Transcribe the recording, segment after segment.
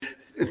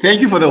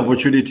Thank you for the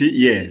opportunity.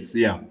 Yes,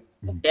 yeah.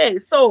 Okay,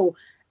 so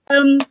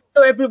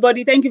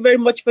everybody, thank you very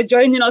much for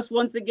joining us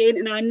once again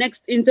in our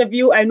next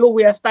interview. I know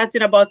we are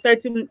starting about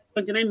 29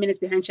 minutes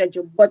behind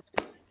schedule, but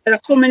there are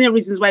so many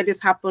reasons why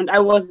this happened. I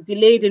was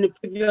delayed in the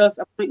previous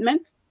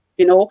appointment,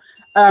 you know,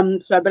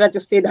 so I better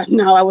just say that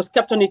now. I was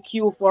kept on a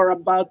queue for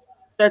about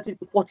 30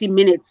 to 40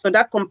 minutes, so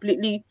that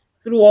completely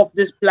threw off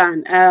this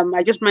plan.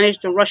 I just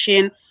managed to rush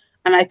in,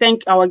 and I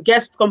thank our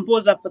guest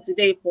composer for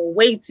today for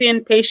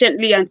waiting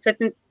patiently and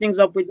setting things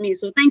up with me.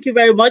 So thank you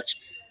very much.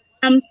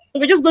 So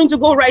we're just going to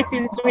go right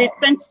into it.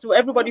 Thanks to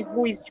everybody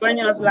who is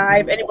joining us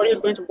live, anybody who's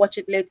going to watch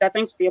it later.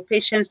 Thanks for your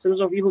patience to those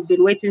of you who've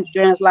been waiting to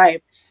join us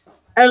live.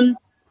 Um,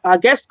 our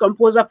guest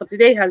composer for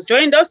today has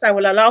joined us. I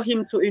will allow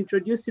him to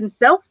introduce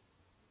himself.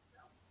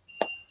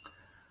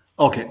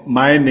 Okay,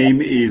 my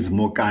name is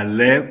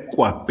Mokale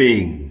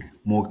Kwapeng.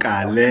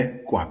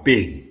 Mokale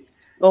Kwapeng.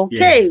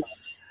 Okay. Yes.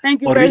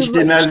 Thank you very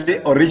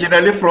much.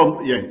 Originally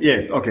from, yeah,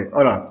 yes, okay,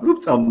 all right.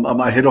 Oops, I'm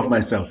ahead of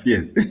myself,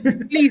 yes.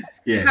 Please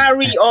Yeah.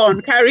 carry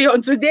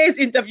on. Today's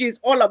interview is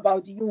all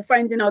about you,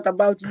 finding out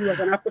about you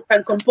as an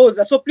African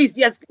composer. So please,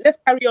 yes, let's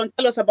carry on.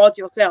 Tell us about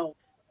yourself.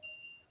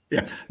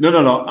 Yeah,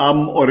 no.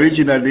 I'm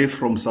originally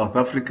from South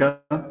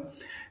Africa,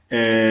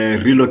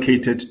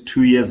 relocated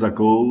 2 years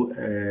ago,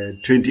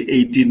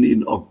 2018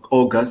 in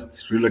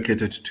August,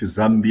 relocated to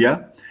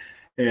Zambia.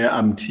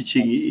 I'm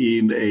teaching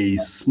in a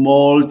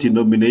small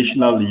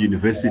denominational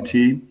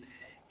university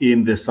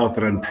in the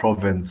southern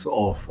province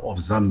of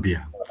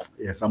Zambia.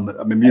 Yes, I'm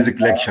a music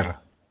lecturer.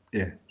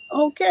 Yeah.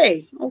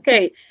 Okay.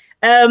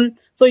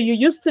 So you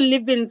used to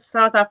live in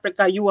South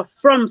Africa. You were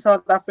from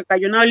South Africa.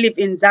 You now live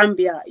in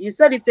Zambia. You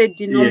said it's a Yes.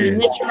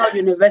 denominational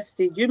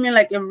university. Do you mean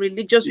like a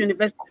religious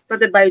university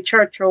started by a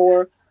church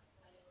or?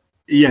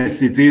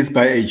 Yes, it is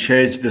by a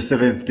church, the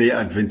Seventh-day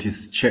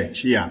Adventist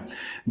Church. Yeah,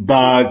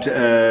 but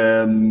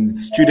the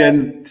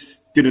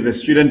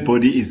student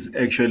body is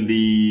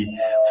actually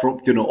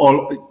from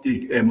all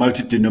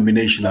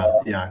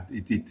multi-denominational. Yeah,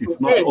 it's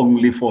not Okay.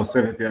 only for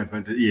Seventh-day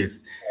Adventist.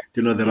 Yes,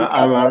 there are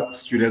other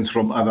students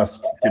from other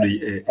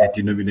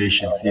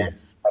denominations.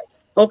 Yes.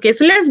 Okay,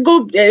 so let's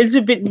go a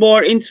little bit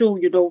more into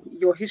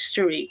your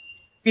history.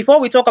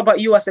 Before we talk about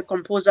you as a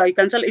composer,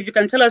 if you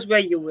can tell us where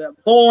you were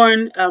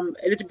born, a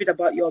little bit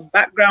about your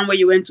background, where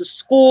you went to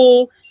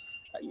school,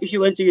 if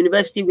you went to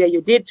university, where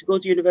you did go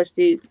to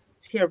university.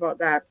 Let's hear about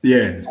that.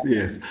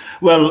 Yes.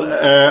 Well,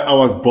 I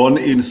was born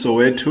in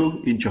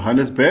Soweto, in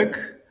Johannesburg.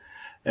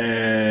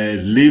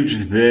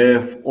 Lived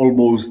there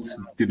almost,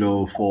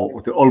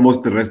 for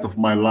almost the rest of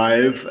my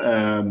life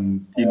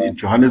in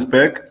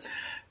Johannesburg.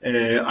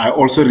 I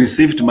also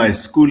received my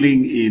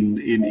schooling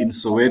in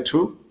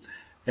Soweto,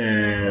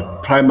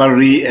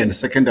 primary and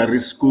secondary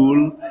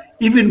school.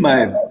 Even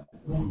my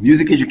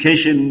music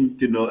education,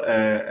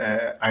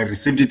 I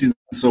received it in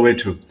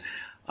Soweto.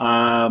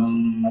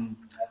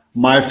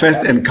 My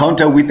first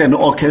encounter with an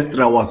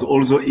orchestra was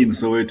also in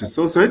Soweto.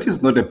 So Soweto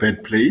is not a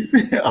bad place,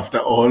 after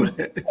all.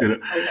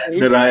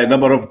 There are a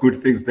number of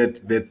good things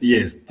that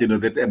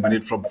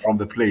emanate from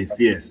the place.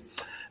 Yes.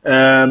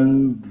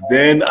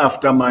 Then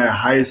after my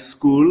high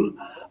school,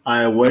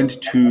 I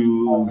went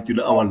to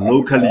our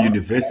local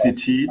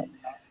university,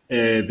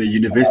 the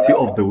University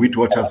of the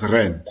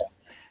Witwatersrand,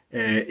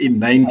 in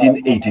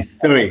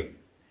 1983.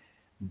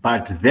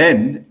 But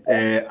then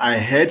I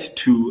had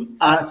to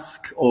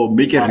ask or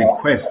make a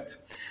request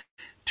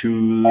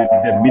to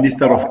the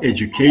Minister of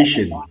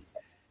Education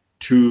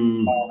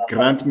to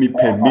grant me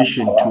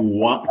permission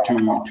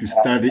to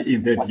study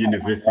in that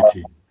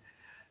university,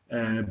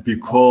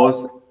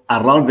 because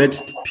around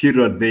that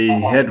period they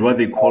had what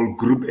they call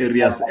Group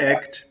Areas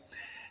Act,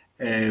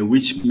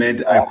 which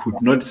meant I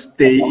could not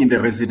stay in the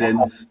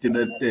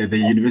the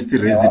university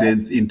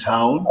residence in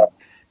town,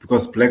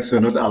 because blacks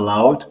were not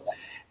allowed.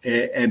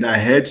 And I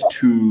had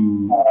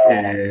to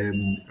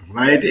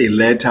write a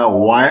letter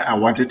why I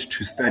wanted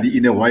to study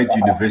in a white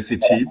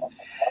university,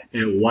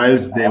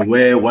 whilst there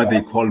were what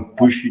they call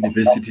bush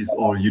universities,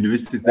 or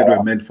universities that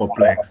were meant for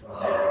blacks.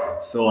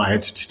 So I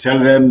had to tell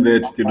them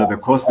that the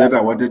course that I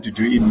wanted to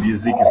do in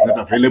music is not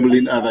available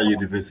in other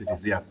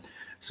universities. Yeah.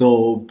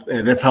 So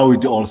that's how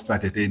it all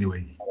started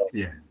anyway.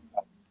 Yeah.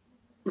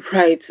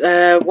 Right.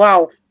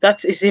 Wow.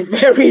 That is a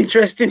very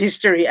interesting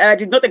history. I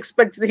did not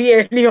expect to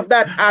hear any of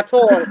that at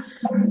all.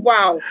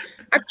 Wow.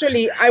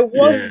 Actually, I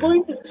was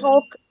going to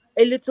talk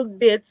a little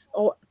bit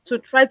or to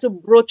try to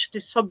broach the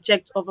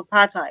subject of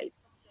apartheid,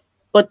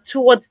 but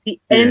towards the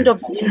end of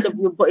the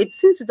interview. But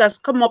since it has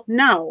come up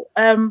now,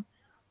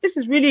 this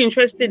is really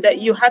interesting that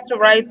you had to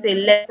write a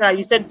letter.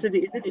 You said to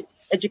is it the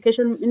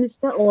education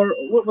minister or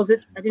what was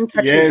it? I didn't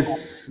catch it.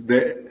 Yes,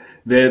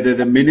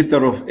 the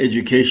Minister of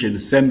Education,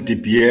 Sam de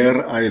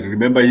Beer. I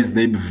remember his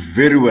name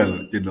very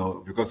well,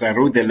 because I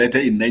wrote the letter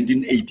in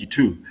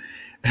 1982.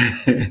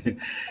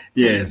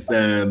 Yes,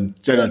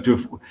 Channel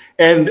 2.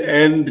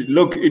 And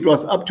look, it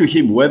was up to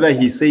him whether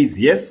he says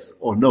yes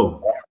or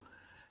no.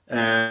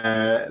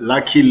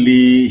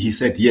 Luckily, he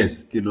said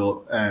yes,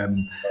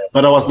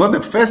 but I was not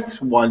the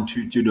first one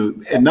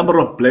to, a number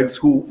of blacks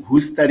who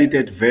studied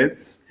at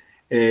Wits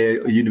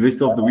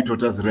University of the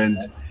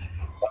Witwatersrand,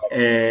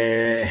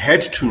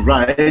 had to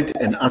write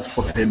and ask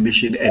for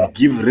permission and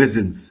give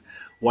reasons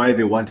why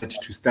they wanted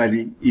to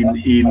study in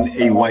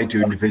a white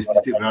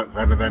university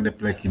rather than a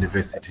black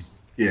university.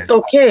 Yes.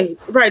 Okay,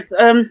 right.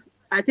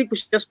 I think we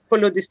should just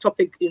follow this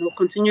topic,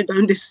 continue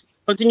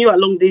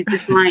along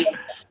this line.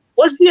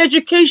 Was the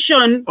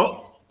education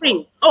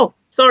free? Oh,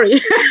 sorry.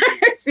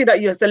 I see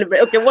that you're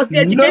celebrating. Okay, was the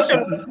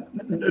education?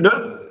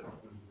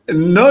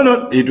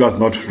 No, it was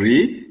not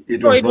free.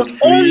 It was not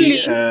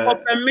free. Only for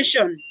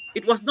permission.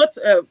 It was not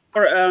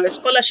for a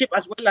scholarship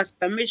as well as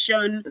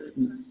permission.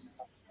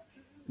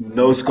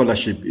 No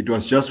scholarship. It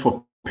was just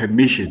for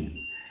permission.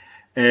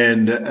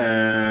 And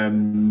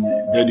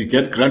then you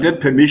get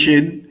granted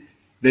permission.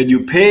 Then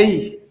you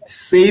pay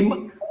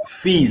same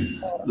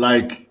fees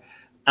like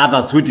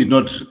others who did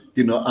not,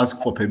 ask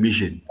for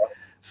permission.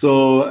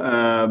 So,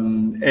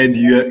 and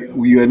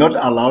we were not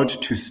allowed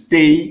to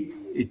stay,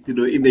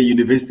 in the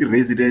university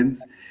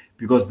residence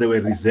because they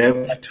were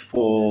reserved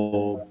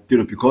for,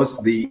 because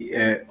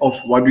of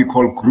what we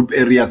call Group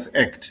Areas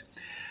Act.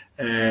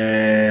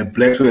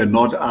 Blacks were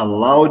not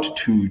allowed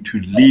to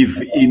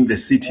live in the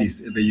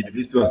cities. The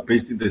university was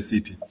based in the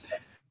city.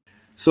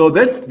 So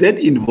that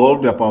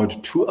involved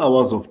about 2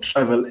 hours of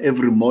travel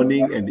every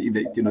morning and in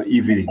the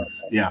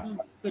evenings. Yeah. Oh,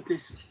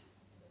 goodness.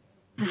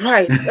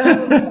 Right.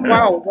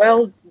 Wow.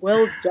 Well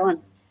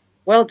done.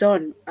 Well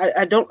done.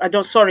 I don't.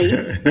 Sorry.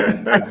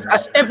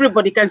 As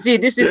everybody can see,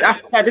 this is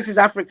Africa. This is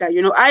Africa.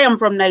 I am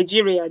from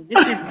Nigeria.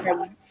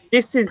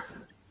 This is.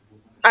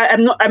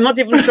 I'm not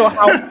even sure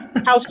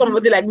how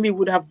somebody like me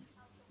would have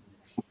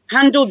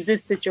handled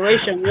this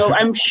situation.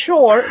 I'm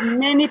sure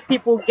many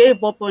people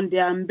gave up on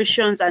their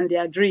ambitions and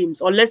their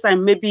dreams, unless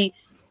I'm maybe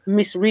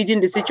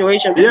misreading the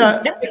situation. This is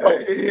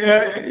difficult.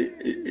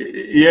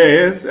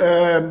 Yes.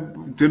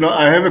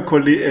 I have a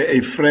colleague,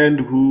 a friend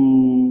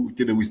who,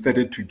 we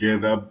started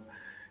together,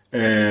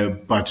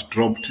 but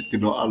dropped,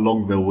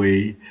 along the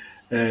way.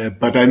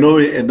 But I know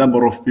a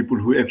number of people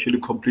who actually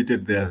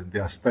completed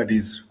their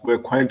studies were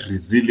quite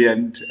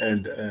resilient,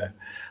 and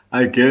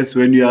I guess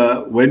when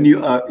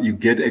you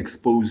get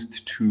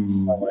exposed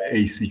to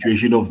a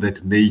situation of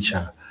that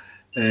nature,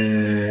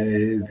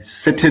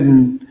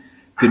 certain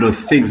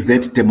things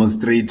that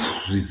demonstrate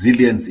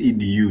resilience in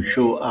you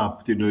show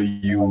up.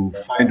 You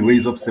find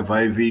ways of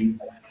surviving,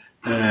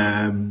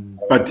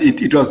 but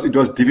it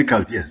was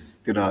difficult. Yes,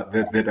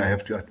 that I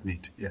have to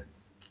admit. Yeah.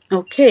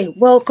 Okay,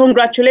 well,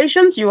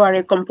 congratulations. You are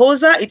a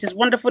composer. It is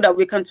wonderful that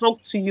we can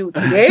talk to you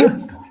today.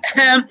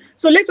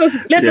 So let's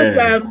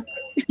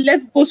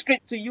go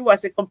straight to you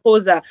as a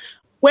composer.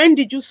 When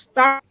did you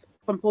start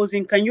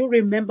composing? Can you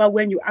remember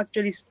when you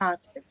actually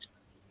started?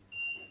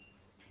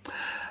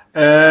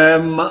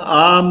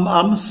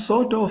 I'm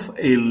sort of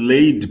a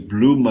late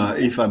bloomer,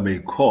 if I may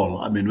call.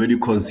 I mean, when you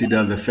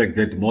consider the fact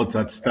that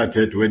Mozart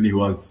started when he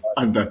was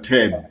under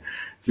 10.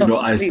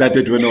 I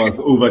started when I was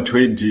over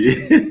 20.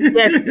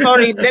 Yes,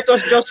 sorry. Let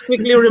us just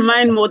quickly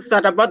remind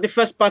Mozart about the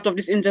first part of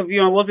this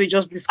interview and what we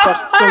just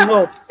discussed. So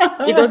no,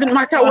 it doesn't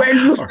matter when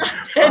you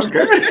started.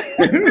 Okay.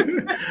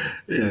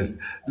 Yes.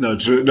 No,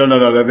 true. No.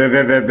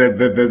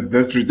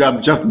 That's true.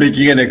 I'm just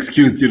making an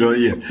excuse,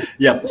 Yes.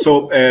 Yeah.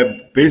 So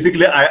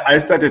basically, I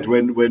started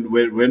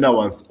when I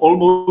was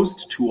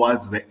almost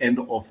towards the end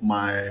of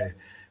my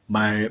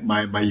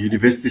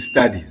university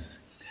studies.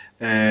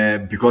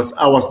 Because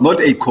I was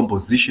not a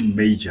composition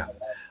major,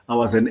 I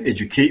was an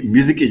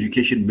music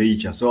education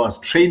major. So I was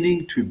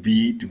training to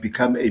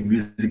become a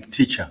music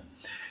teacher.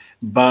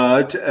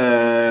 But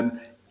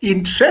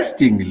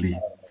interestingly,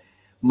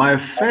 my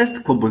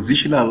first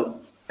compositional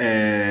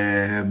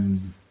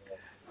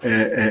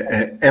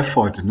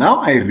effort,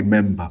 now I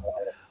remember,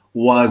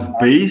 was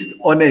based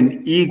on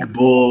an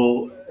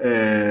Igbo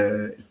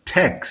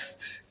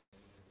text.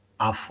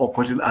 I've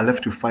forgotten. I'll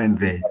have to find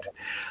that.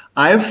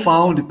 I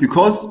found,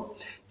 because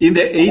in the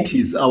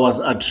 80s, I was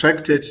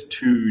attracted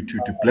to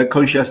Black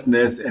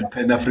consciousness and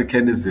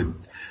Pan-Africanism.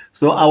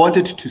 So I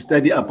wanted to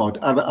study about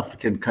other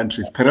African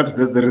countries. Perhaps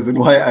that's the reason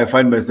why I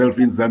find myself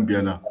in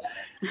Zambia now.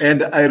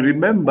 And I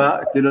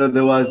remember,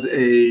 there was I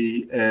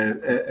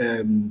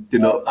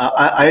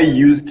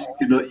used,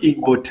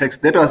 Igbo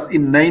text. That was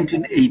in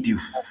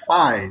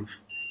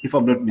 1985, if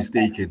I'm not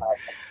mistaken.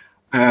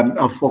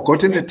 I've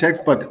forgotten the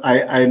text, but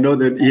I know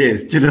that,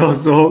 yes,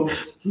 so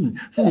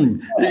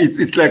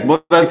it's like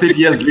more than 30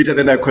 years later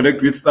that I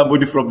connect with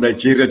somebody from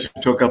Nigeria to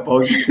talk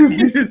about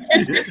this.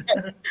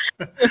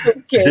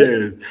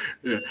 Okay.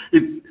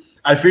 Yes.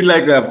 I feel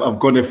like I've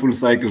gone a full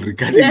cycle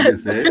regarding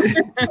this.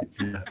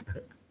 Yeah.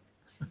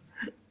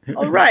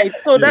 All right.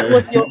 So that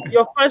was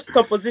your first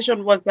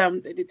composition was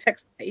the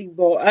text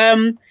Igbo.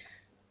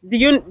 Do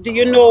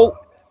you know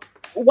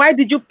why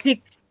did you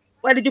pick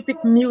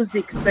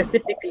music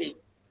specifically?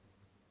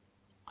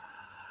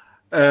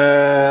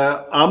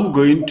 I'm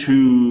going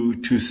to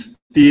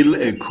steal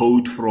a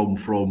quote from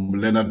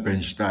Leonard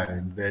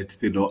Bernstein that,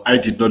 I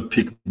did not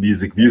pick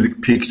music, music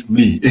picked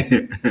me.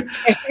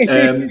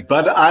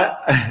 But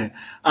I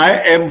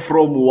am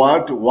from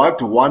what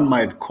one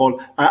might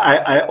call,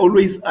 I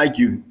always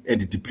argue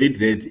and debate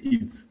that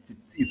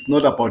it's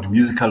not about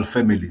musical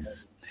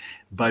families,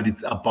 but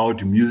it's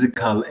about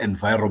musical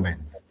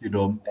environments,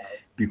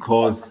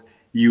 because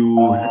you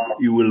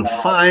will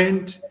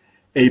find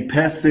a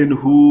person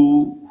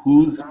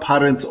whose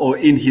parents or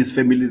in his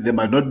family, they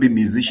might not be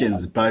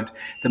musicians, but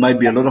there might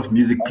be a lot of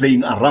music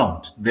playing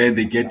around. Then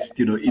they get,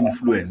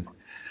 influenced.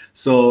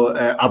 So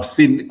I've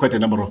seen quite a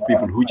number of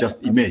people who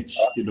just emerge,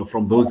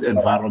 from those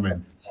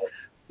environments.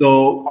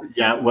 So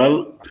yeah,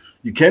 well,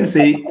 you can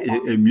say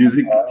a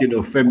music,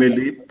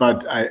 family,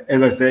 but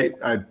as I say,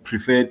 I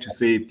prefer to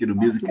say,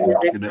 music,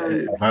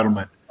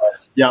 environment.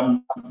 Yeah,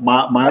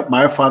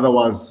 my father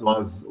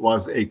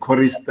was a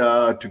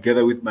chorister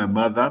together with my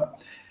mother.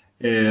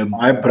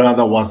 My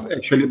brother was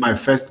actually my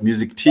first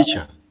music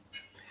teacher,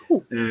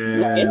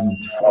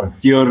 for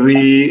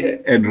theory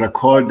and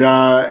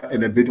recorder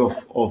and a bit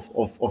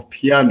of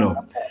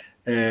piano.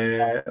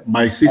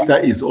 My sister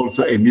is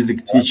also a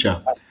music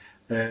teacher.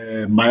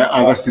 My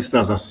other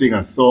sisters are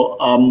singers. So,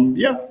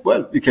 yeah,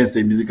 well, you can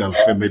say musical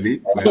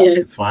family. Yes.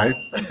 It's fine.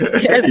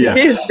 Yes, yeah. It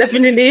is,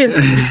 definitely is.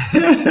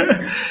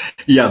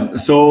 Yeah.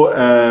 So,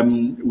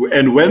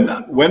 and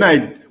when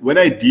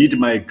I did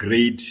my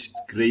grade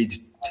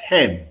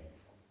 10,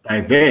 by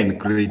then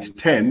grade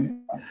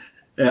 10,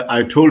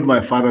 I told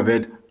my father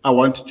that I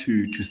want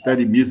to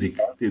study music.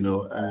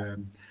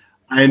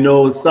 I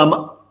know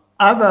some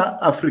other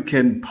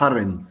African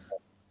parents.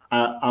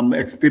 I'm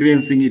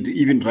experiencing it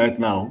even right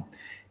now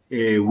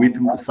with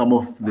some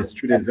of the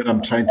students that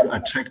I'm trying to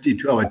attract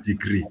into our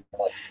degree.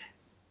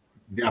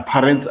 Their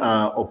parents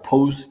are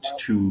opposed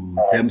to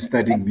them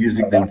studying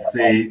music. They would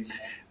say,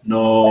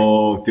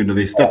 no,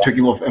 they start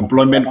talking of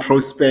employment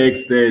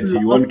prospects, that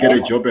you won't get a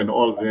job and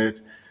all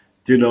that.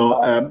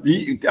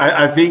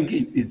 I think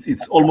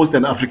it's almost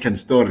an African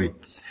story.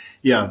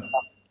 Yeah.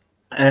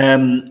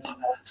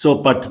 So,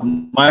 but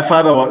my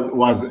father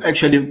was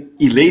actually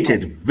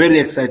elated, very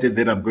excited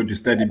that I'm going to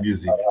study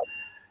music.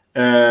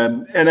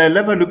 And I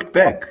never looked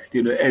back,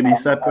 and he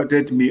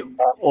supported me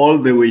all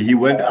the way. He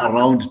went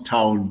around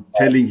town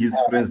telling his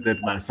friends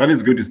that my son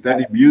is going to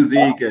study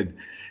music, and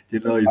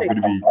he's going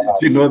to be,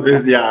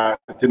 this. Yeah,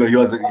 he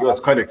was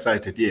quite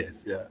excited.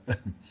 Yes, yeah.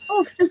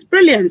 Oh, that's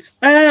brilliant.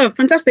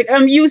 Fantastic.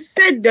 You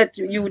said that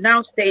you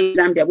now stay in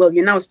Zambia. Well,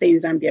 you now stay in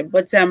Zambia,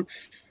 but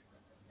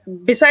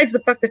besides the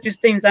fact that you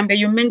stay in Zambia,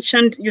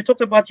 you talked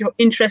about your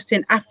interest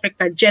in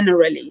Africa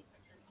generally.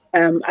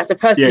 As a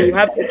person, yes. You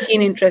have a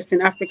keen interest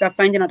in Africa,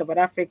 finding out about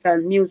Africa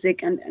and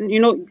music, and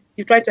you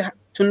try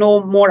to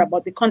know more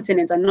about the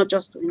continent and not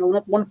just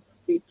not one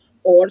country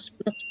or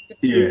not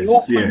your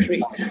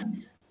country.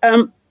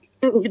 Yes.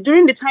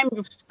 During the time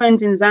you've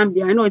spent in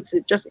Zambia, I know it's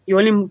just you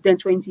only moved there in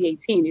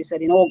 2018. You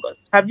said in August.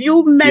 Have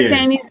you met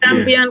any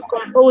Zambian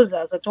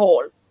composers at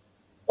all,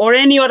 or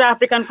any other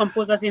African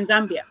composers in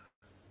Zambia?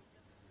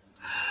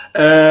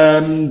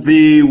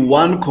 The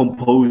one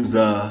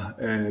composer,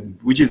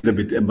 which is a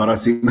bit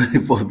embarrassing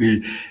for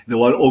me, the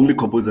only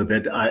composer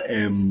that I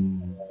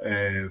am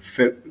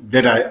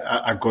that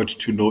I got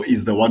to know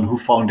is the one who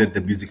founded the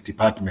music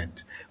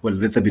department. Well,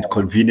 that's a bit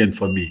convenient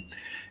for me.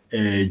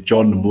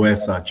 John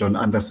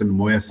Anderson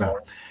Moesa,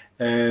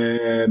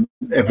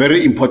 a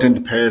very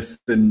important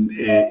person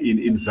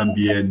in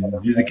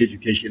Zambian music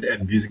education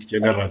and music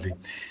generally.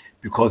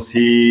 Because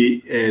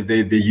the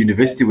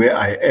university where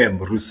I am,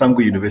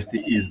 Rusangu University,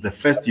 is the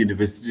first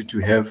university to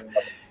have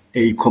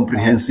a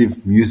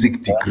comprehensive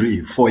music degree,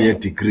 4-year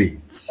degree.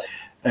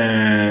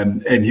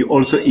 And he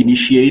also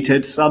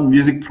initiated some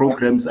music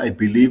programs, I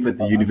believe, at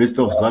the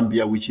University of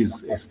Zambia, which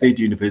is a state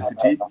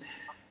university.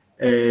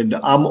 And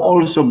I'm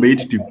also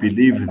made to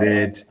believe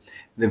that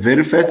the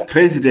very first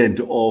president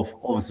of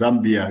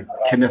Zambia,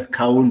 Kenneth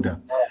Kaunda,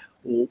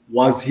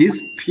 was his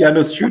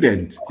piano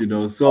student,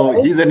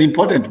 so he's an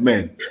important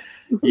man.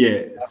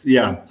 Yes,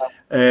 yeah.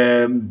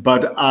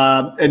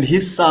 And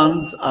his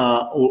sons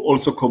are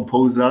also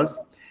composers.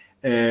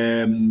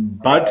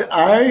 But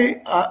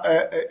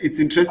it's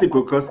interesting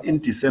because in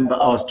December,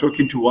 I was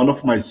talking to one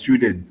of my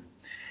students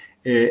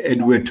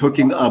and we're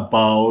talking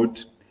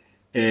about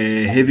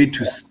having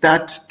to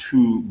start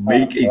to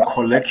make a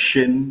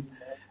collection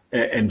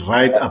and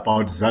write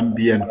about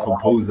Zambian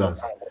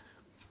composers.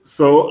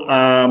 So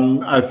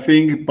I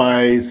think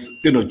by,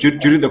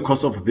 during the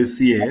course of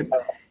this year,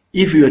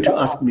 if you were to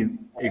ask me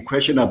a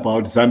question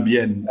about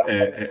Zambian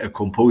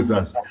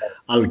composers,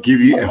 I'll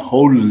give you a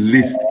whole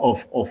list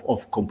of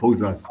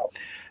composers.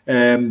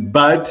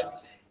 But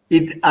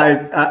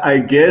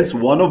I guess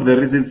one of the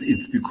reasons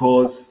it's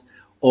because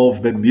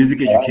of the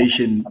music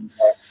education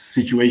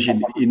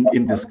situation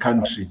in this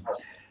country.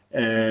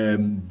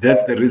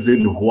 That's the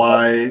reason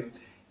why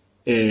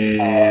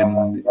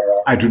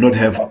I do not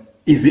have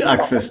easy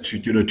access to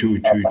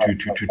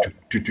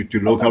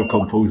local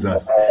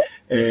composers.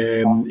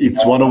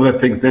 It's one of the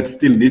things that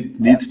still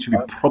needs to be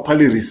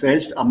properly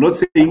researched. I'm not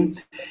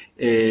saying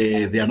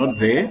they are not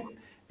there,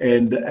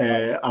 and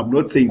I'm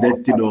not saying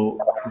that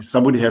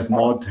somebody has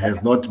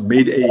not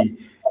made a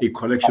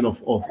collection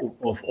of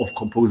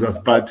composers,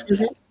 but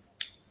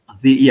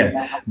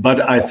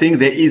but I think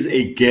there is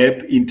a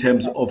gap in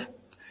terms of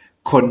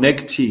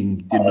connecting,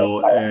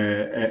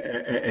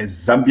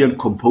 Zambian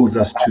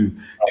composers to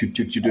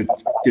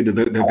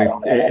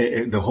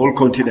the whole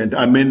continent.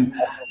 I mean,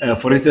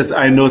 for instance,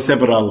 I know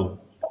several,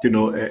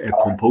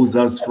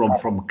 composers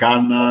from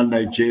Ghana,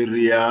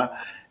 Nigeria,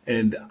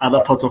 and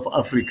other parts of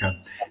Africa,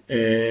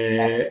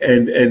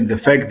 and the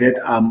fact that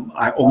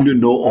I only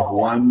know of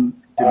one,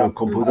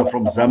 composer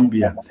from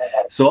Zambia.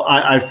 So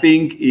I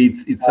think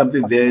it's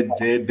something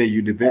that the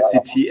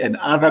university and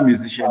other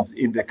musicians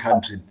in the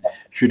country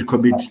should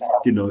commit,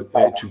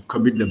 to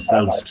commit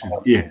themselves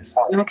to. Yes.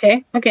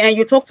 Okay. And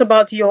you talked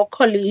about your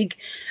colleague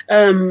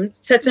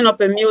setting up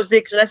a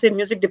music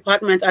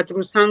department at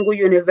Rusangu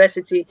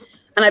University,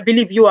 and I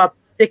believe you are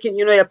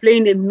you're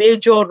playing a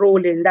major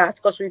role in that,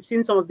 because we've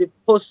seen some of the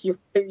posts you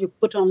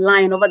put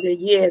online over the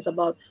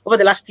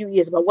last few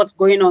years about what's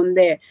going on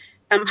there.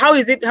 How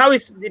is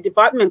the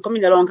department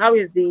coming along? How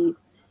is the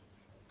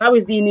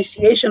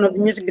initiation of the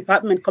music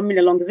department coming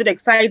along? Is it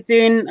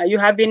exciting? Are you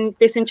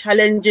facing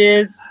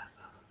challenges?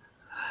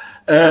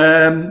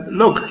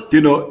 Look,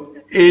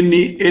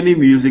 any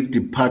music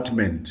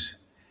department,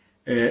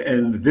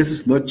 and this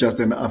is not just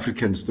an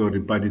African story,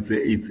 but it's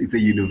a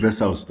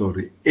universal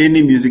story.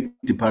 Any music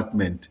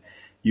department,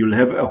 you'll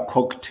have a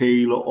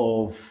cocktail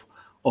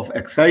of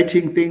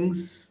exciting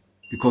things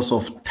because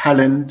of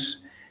talent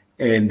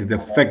and the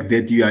fact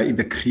that you are in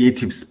the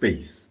creative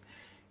space,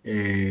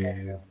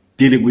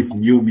 dealing with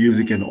new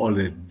music and all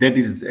that. That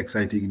is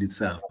exciting in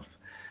itself.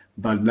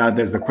 But now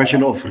there's the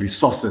question of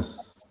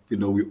resources.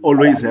 We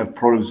always have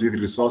problems with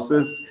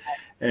resources.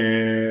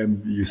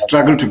 You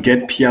struggle to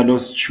get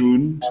pianos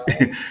tuned.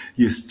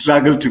 You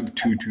struggle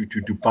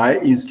to buy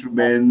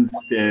instruments.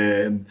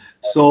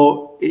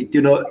 So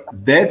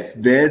that's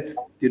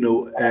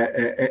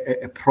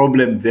a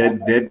problem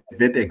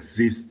that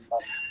exists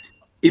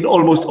in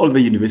almost all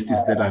the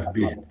universities that I've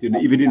been.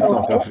 Even in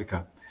South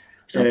Africa,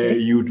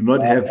 you do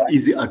not have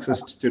easy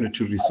access to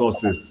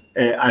resources.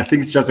 I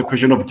think it's just a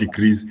question of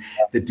degrees.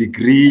 The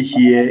degree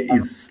here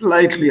is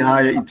slightly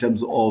higher in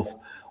terms of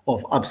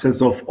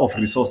absence of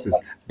resources,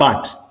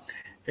 but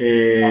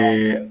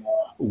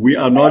we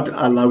are not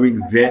allowing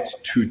that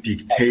to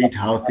dictate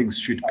how things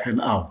should pan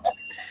out.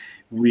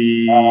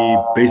 We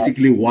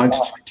basically want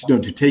to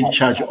take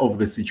charge of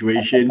the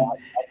situation,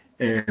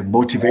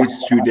 motivate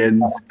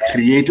students,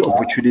 create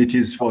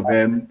opportunities for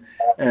them,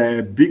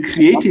 be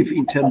creative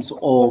in terms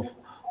of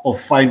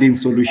finding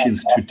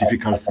solutions to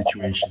difficult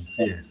situations.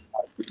 Yes.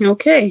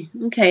 Okay.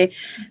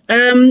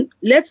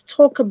 Let's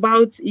talk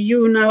about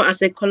you now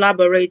as a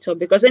collaborator,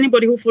 because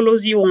anybody who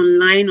follows you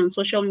online on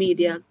social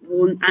media,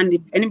 and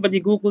if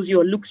anybody Googles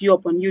you or looks you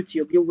up on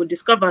YouTube, you will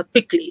discover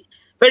very quickly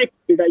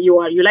that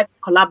you like to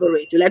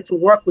collaborate, you like to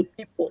work with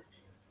people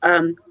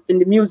in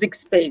the music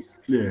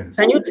space. Yes.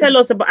 Can you tell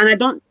us about, and I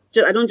don't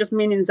just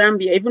mean in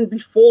Zambia, even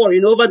before,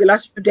 over the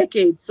last few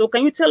decades. So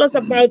can you tell us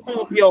about some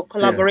of your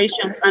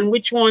collaborations and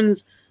which one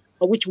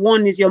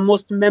is your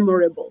most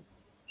memorable?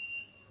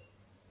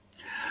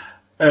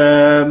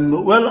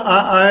 Well,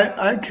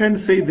 I can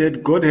say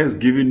that God has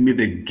given me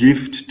the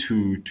gift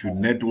to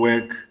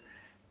network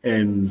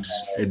and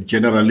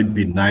generally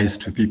be nice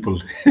to people.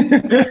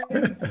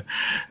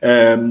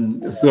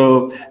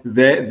 So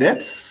that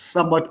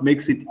somewhat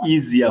makes it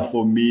easier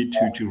for me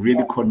to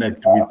really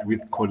connect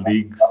with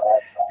colleagues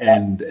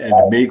and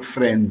make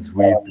friends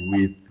with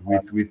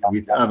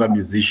other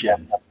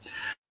musicians.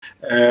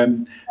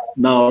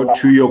 Now,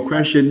 to your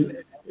question,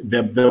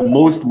 the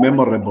most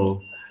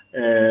memorable,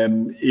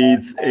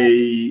 it's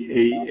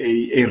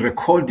a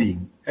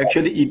recording.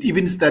 Actually, it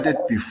even started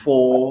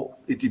before.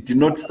 It did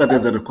not start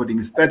as a recording.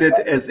 It started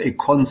as a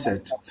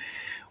concert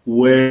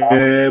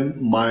where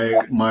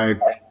my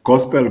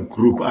gospel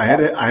group. I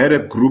had a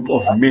group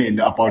of men,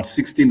 about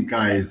 16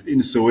 guys in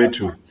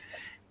Soweto.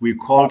 We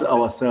called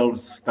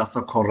ourselves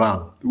Stasa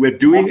Choral. We were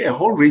doing a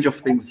whole range of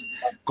things: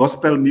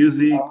 gospel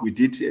music. We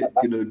did,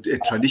 a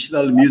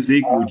traditional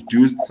music. We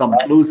used some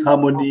close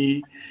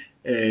harmony.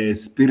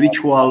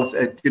 Spirituals,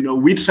 and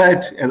we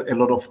tried a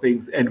lot of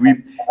things, and we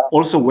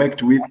also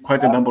worked with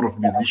quite a number of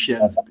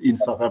musicians in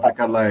South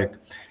Africa, like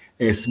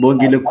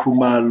Sibongile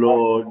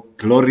Khumalo,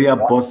 Gloria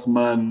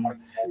Bosman,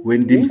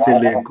 Wendy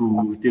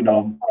Mseleku,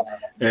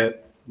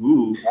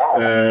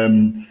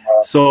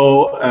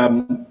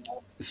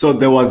 so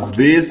there was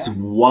this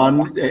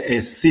one, a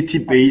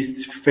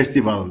city-based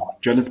festival,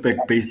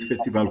 Johannesburg-based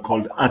festival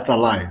called Arts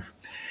Alive.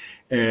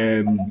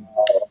 I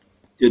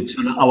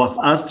was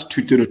asked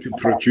to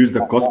produce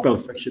the gospel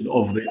section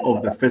of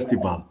the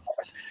festival.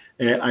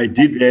 I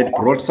did that,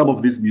 brought some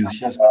of these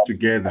musicians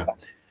together.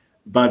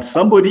 But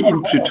somebody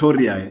in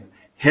Pretoria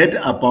heard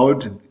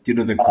about, you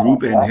know, the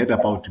group and heard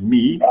about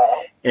me,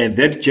 and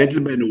that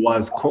gentleman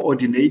was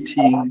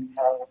coordinating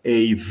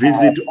a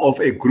visit of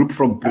a group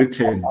from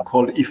Britain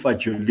called Ifa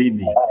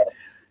Jolini,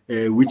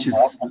 which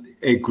is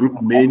a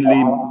group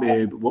mainly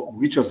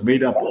which was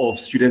made up of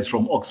students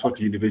from Oxford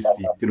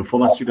University, you know,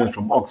 former students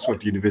from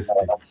Oxford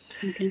University.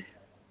 Okay.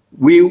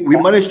 We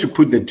managed to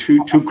put the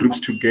two groups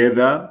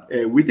together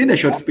within a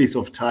short space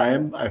of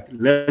time,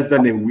 less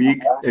than a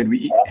week, and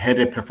we had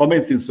a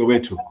performance in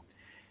Soweto.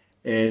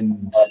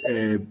 And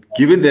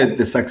given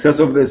the success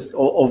of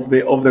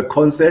the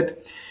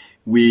concert,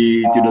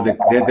 we, you know,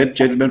 that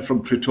gentleman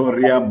from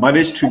Pretoria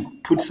managed to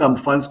put some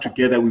funds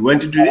together. We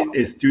went into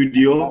a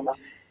studio,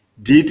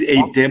 did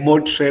a demo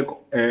track,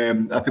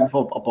 I think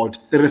for about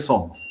 30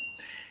 songs.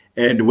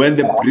 And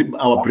when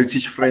our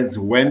British friends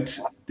went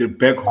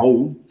back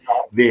home,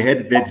 they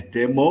had that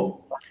demo,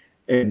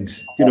 and,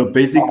 you know,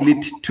 basically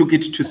took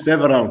it to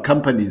several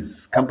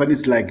companies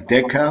like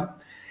Decca,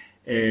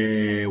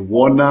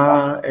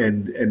 Warner,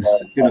 and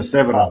you know,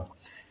 several.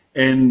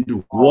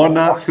 And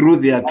Warner, through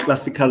their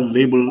classical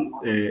label,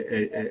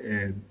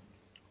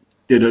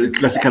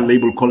 classical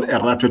label called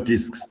Erato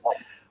Discs,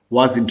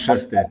 was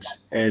interested.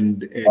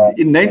 And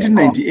in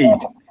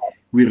 1998,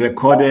 we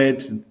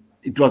recorded.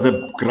 It was a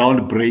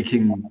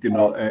groundbreaking, you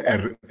know,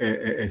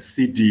 a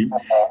CD,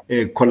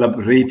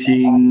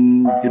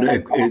 collaborating, you know, a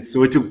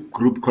Soweto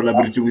group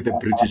collaborating with a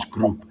British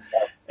group,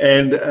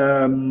 and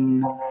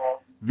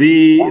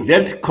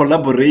that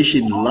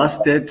collaboration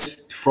lasted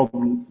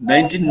from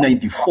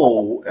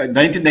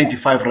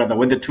 1995 rather,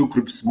 when the two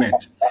groups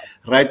met,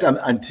 right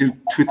until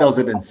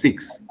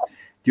 2006.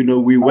 You know,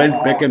 we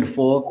went back and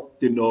forth.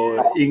 You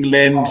know,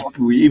 England.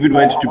 We even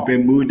went to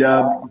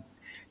Bermuda.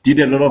 Did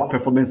a lot of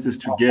performances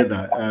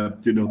together,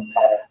 you know.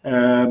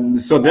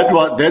 So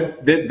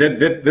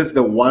that's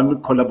the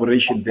one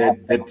collaboration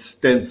that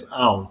stands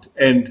out.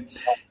 And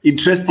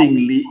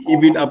interestingly,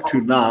 even up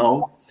to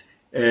now,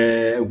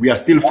 we are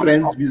still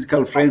friends,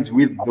 musical friends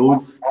with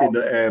those, you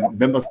know,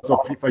 members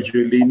of Ifa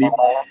Jolini.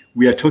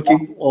 We are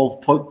talking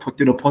of,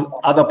 you know,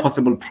 other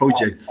possible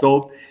projects.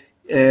 So,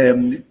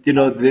 you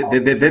know,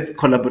 that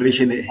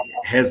collaboration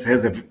has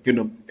a, you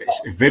know,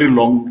 a very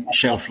long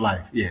shelf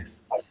life.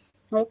 Yes.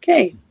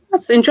 Okay,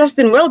 that's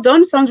interesting. Well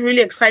done. Sounds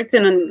really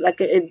exciting and like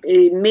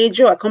a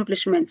major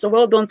accomplishment. So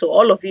well done to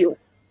all of you.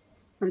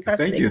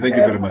 Fantastic. Thank you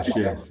very much.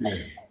 Yes.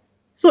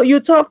 So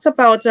you talked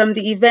about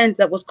the event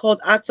that was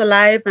called Arts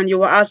Alive, and you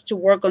were asked to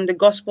work on the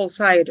gospel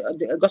side,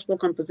 the gospel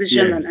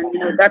composition, Yes. and you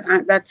know that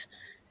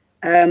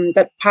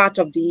part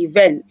of the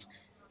event.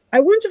 I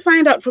want to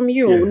find out from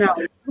you now,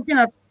 looking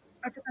at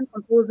African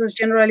composers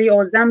generally,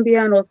 or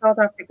Zambian or South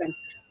African.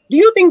 Do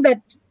you think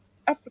that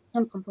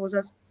African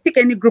composers, pick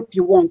any group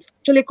you want,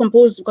 actually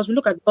compose? Because we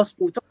look at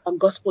gospel, we talked about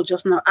gospel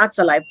just now, Arts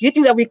Alive. Do you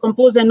think that we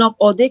compose enough,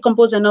 or they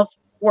compose enough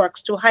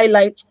works to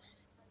highlight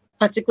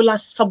particular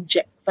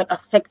subjects that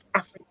affect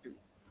Africans?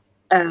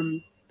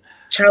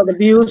 Child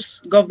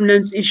abuse,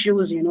 governance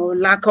issues, you know,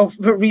 lack of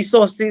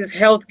resources,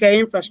 healthcare,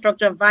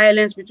 infrastructure,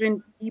 violence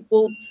between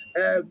people,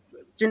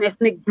 between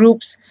ethnic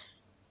groups,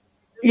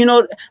 you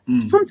know,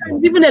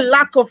 sometimes even a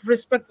lack of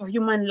respect for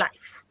human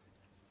life.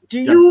 Do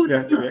you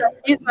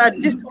think that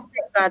these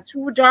topics are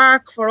too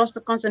dark for us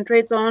to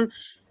concentrate on?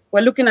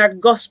 We're looking at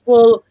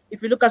gospel.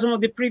 If you look at some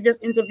of the previous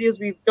interviews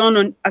we've done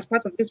on as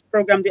part of this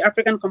program, the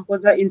African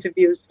composer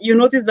interviews, you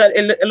notice that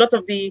a lot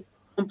of the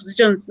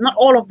compositions, not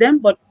all of them,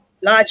 but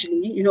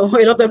largely, you know,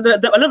 a lot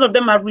of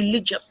them are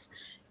religious.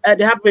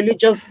 They have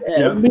religious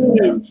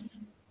meanings.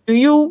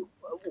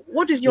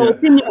 What is your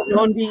opinion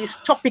on these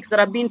topics that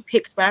are being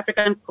picked by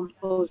African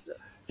composers?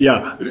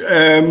 Yeah,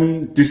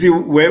 you see,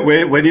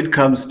 when it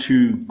comes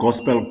to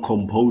gospel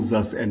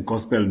composers and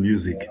gospel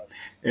music,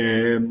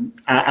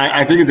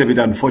 I think it's a bit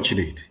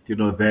unfortunate, you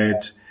know,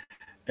 that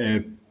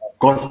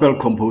gospel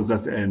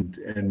composers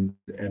and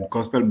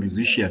gospel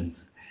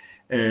musicians,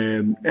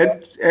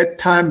 at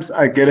times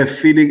I get a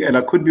feeling, and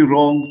I could be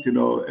wrong, you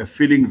know, a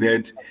feeling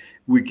that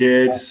we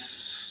get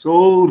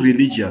so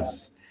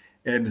religious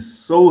and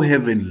so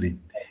heavenly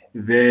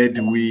that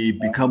we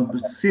become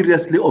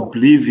seriously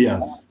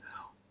oblivious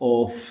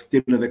of,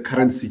 you know, the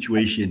current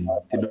situation,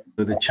 you know,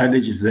 the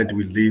challenges that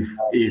we live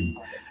in.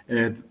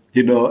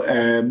 You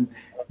know,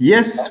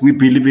 yes, we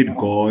believe in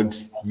God.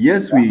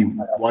 Yes, we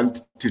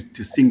want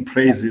to sing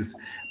praises,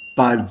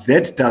 but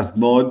that does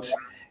not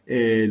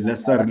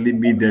necessarily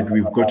mean that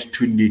we've got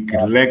to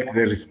neglect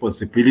the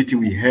responsibility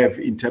we have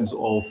in terms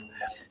of,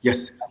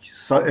 yes,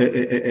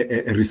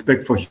 a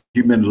respect for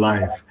human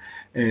life,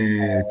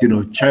 you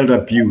know, child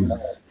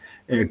abuse,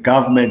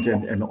 government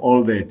and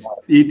all that.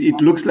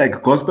 It looks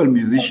like gospel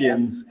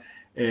musicians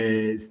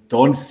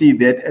don't see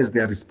that as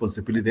their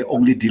responsibility. They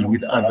only deal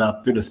with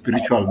other, you know,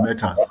 spiritual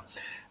matters.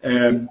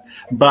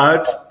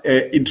 But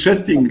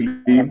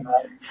interestingly,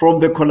 from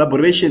the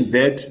collaboration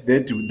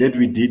that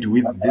we did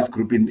with this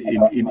group in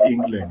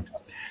England,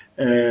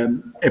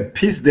 a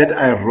piece that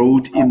I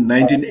wrote in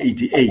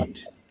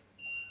 1988.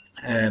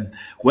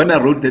 When I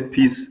wrote that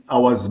piece, I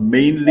was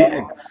mainly,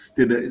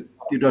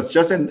 it was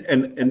just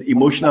an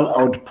emotional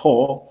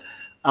outpour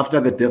after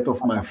the death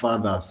of my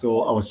father.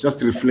 So I was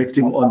just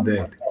reflecting on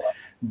that.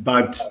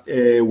 But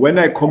when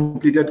I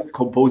completed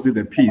composing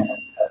the piece,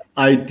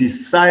 I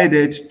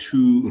decided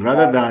to,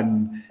 rather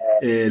than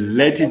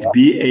let it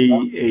be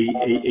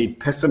a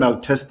personal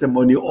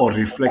testimony or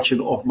reflection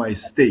of my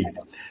state,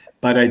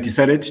 but I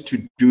decided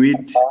to do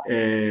it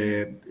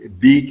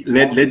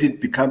let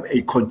it become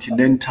a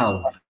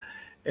continental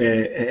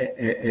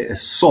a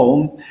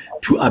song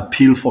to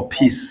appeal for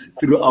peace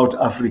throughout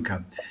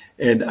Africa.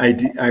 And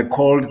I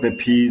called the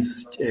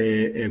piece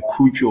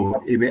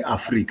Kujo Ebe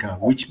Africa,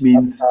 which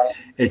means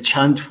a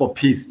chant for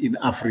peace in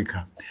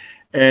Africa.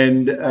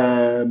 And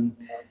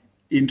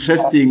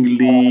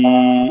interestingly,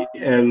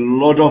 a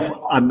lot of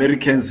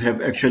Americans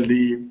have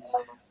actually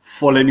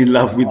fallen in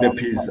love with the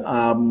piece.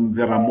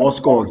 There are more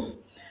scores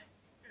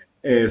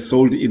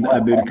sold in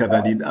America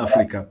than in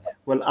Africa.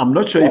 Well, I'm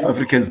not sure if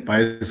Africans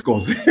buy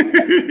scores.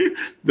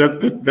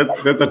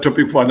 That's a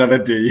topic for another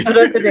day.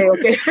 Another day,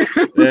 okay.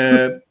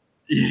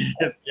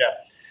 Yes, yeah.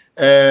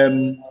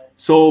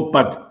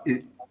 But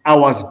I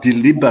was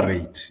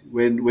deliberate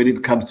when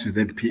it comes to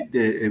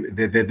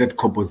that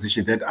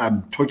composition, that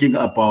I'm talking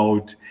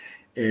about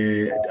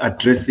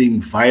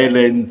addressing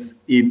violence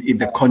in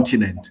the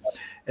continent.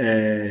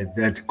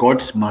 That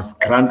God must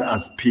grant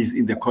us peace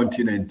in the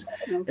continent,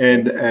 okay.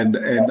 and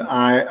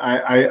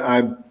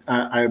I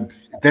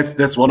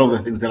that's one of the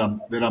things that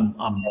I'm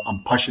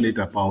passionate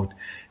about.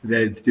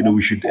 That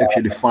we should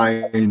actually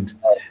find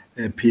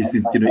peace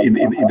in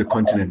the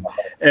continent,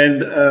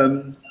 and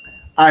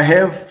I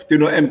have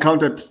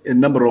encountered a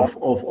number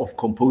of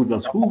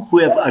composers who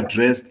have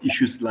addressed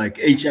issues like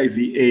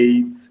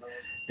HIV/AIDS,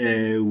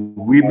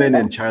 women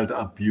and child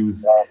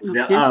abuse. Okay.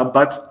 There are,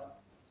 but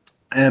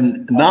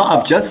now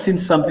I've just seen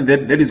something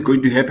that is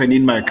going to happen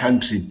in my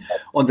country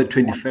on the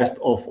 21st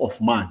of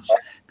March,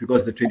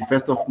 because the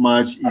 21st of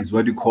March is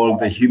what you call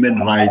the Human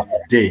Rights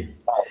Day.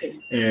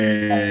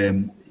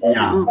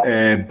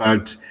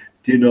 But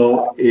the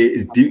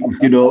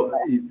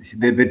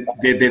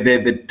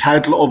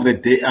title of the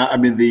day, I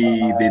mean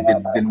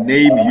the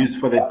name used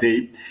for the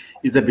day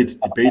is a bit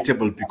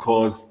debatable,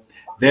 because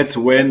that's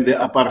when the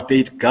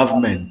apartheid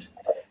government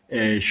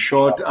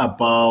shot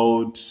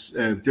about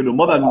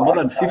more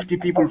than 50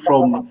 people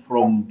from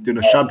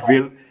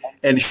Sharpeville,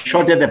 and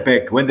shot at the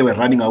back when they were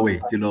running away,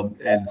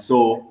 and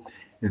so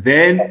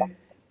then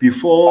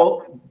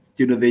before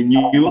the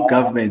new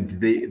government,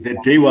 the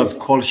day was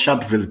called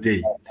Sharpeville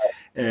Day.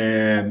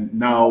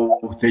 Now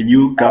the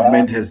new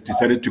government has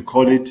decided to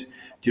call it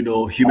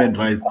Human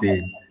Rights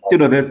Day.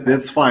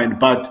 That's fine,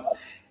 but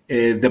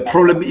the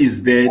problem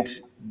is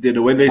that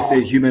when they say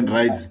Human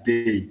Rights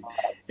Day,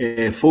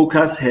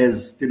 focus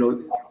has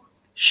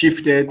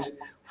shifted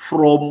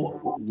from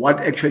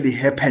what actually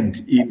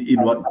happened in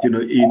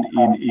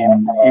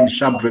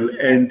Sharpeville,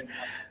 and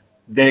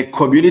the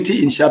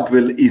community in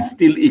Sharpeville is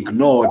still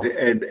ignored,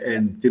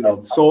 and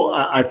so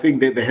I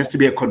think that there has to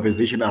be a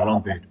conversation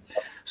around that.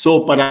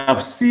 So, but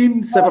I've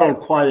seen several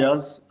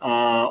choirs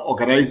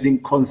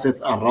organizing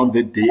concerts around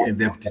that day, and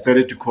they've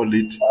decided to call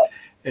it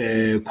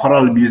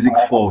choral music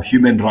for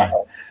human rights.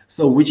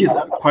 So, which is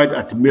quite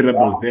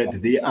admirable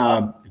that they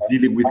are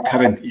dealing with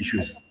current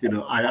issues.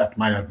 I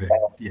admire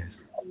that.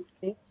 Yes.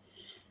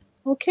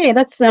 Okay,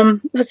 that's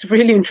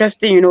really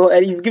interesting.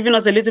 You've given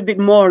us a little bit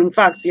more, in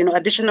fact, an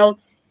additional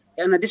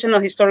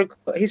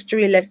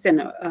history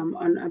lesson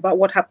on about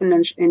what happened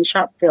in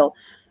Sharpeville,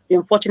 the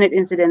unfortunate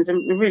incidents.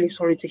 I'm really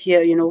sorry to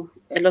hear, a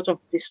lot of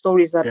the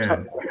stories that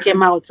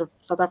came out of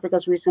South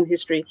Africa's recent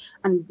history,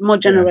 and more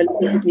generally,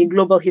 basically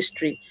global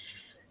history.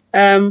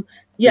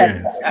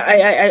 Yes,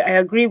 I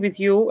agree with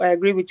you. I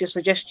agree with your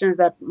suggestions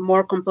that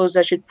more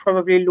composers should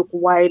probably look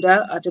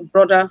wider at a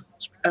broader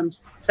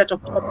set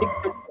of topics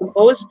to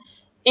compose,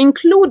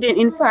 including,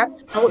 in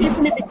fact,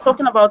 even if it's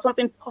talking about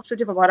something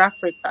positive about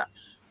Africa.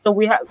 So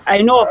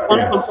I know of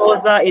one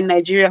composer in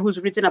Nigeria who's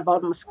written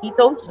about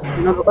mosquitoes,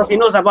 because he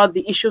knows about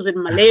the issues with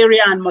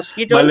malaria and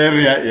mosquitoes.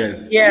 Malaria,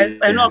 yes. Yes,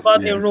 I know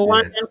about the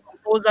Rwandan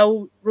composer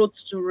who wrote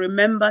to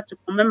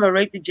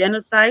commemorate the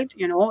genocide.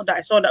 That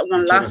I saw that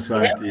one last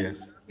year.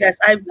 Yes. Yes,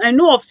 I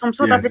know of some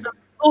South African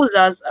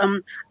composers.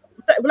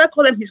 Will I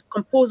call them his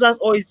composers,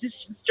 or is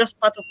this just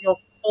part of your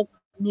folk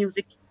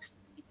music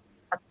history?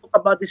 I talk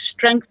about the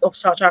strength of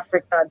South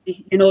Africa.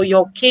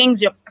 Your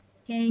kings, your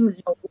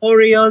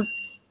warriors.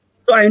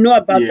 So I know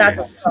about that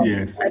as well.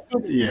 I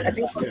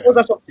think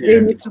composers of today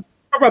need to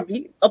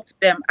probably, up to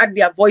them, add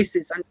their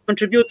voices and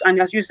contribute,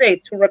 and as you say,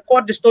 to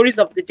record the stories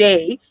of the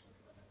day.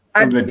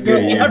 And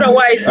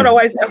otherwise,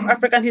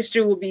 African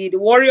history will be the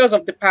warriors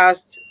of the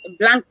past,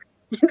 blank,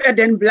 and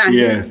then blank.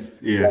 Yes.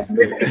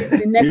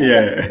 The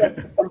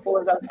next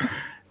composers.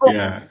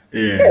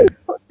 Okay,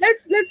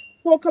 let's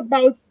talk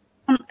about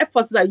some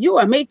efforts that you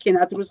are making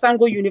at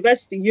Rusango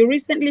University. You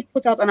recently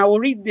put out, and I will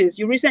read this.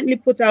 You recently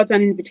put out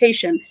an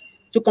invitation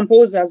to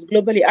composers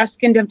globally,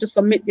 asking them to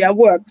submit their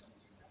works.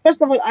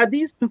 First of all, are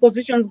these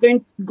compositions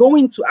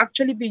going to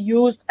actually be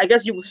used? I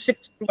guess you will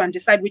sift through and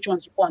decide which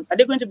ones you want. Are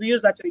they going to be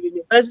used at your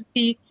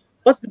university?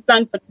 What's the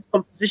plan for these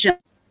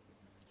compositions?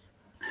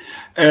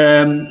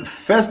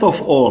 First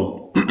of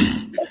all,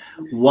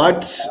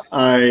 what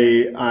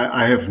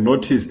I have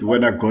noticed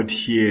when I got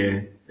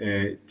here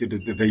to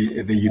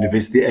the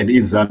university and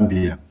in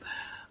Zambia,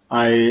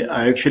 I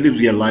actually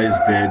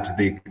realized that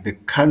the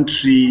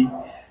country,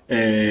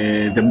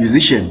 the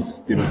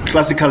musicians,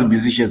 classical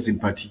musicians in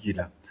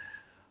particular,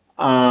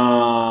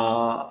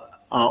 are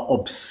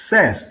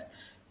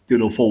obsessed,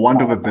 for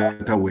want of a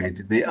better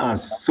word. They are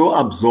so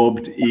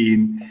absorbed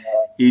in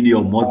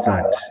your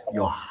Mozart,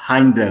 your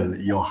Handel,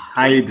 your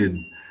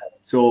Haydn.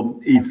 So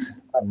it's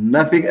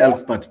nothing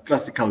else but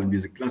classical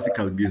music,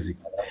 classical music.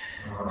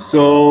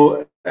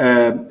 So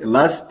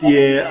last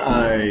year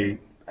I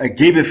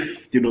gave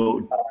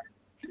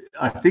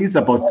I think it's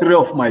about 3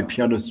 of my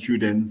piano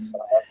students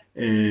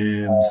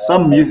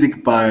some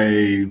music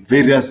by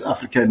various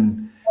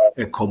African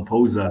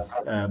composers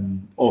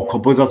or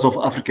composers of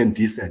African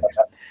descent.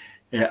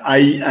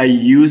 I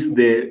used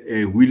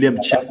the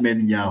William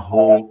Chapman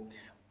Nyaho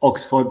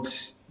Oxford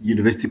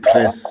University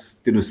Press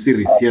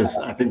series. Yes,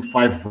 I think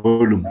 5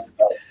 volumes.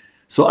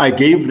 So I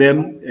gave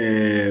them,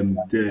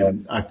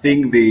 I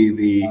think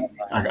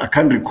I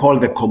can't recall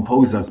the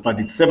composers, but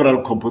it's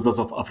several composers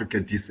of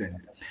African descent.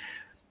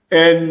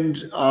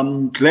 And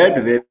I'm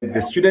glad that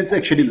the students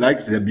actually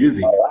liked the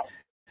music.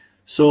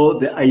 So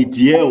the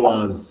idea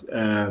was,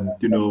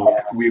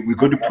 we're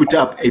going to put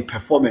up a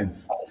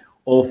performance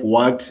of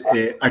what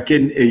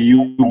Aken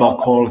Eyuba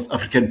calls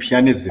African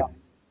pianism,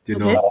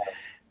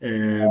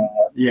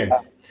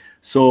 yes.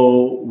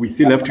 So we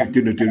still have to,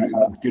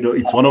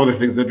 it's one of the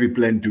things that we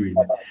plan doing.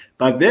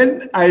 But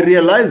then I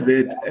realized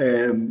that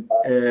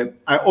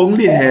I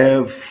only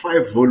have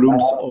 5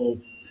 volumes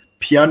of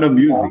piano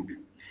music.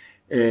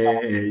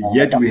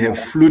 Yet we have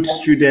flute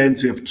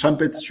students, we have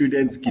trumpet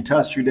students,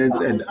 guitar students,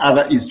 and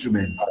other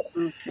instruments.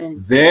 Okay.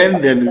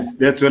 Then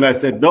that's when I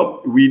said,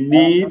 no, we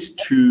need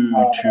to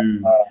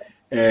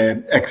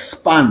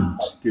expand,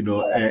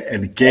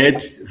 and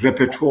get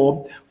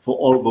repertoire for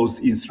all those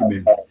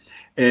instruments.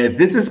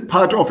 This is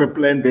part of a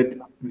plan that,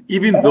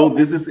 even though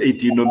this is a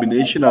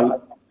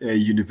denominational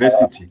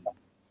university,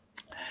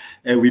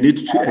 we need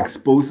to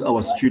expose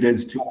our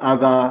students to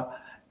other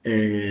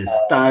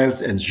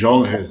styles and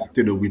genres,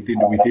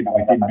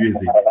 within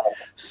music.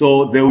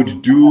 So they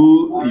would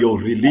do your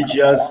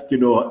religious,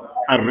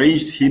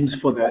 arranged hymns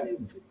for the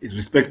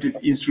respective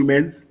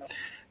instruments.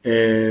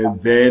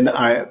 Then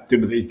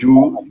they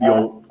do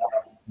your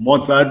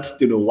Mozart,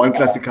 one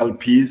classical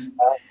piece,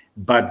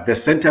 but the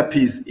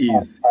centerpiece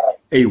is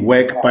a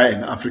work by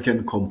an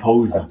African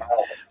composer.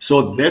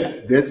 So that's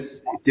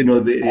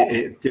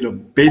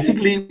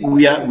basically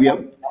we are.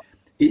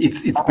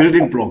 It's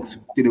building blocks,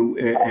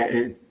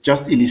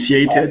 just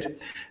initiated,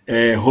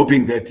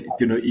 hoping that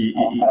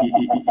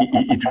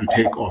it will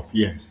take off.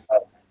 Yes.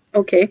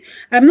 Okay,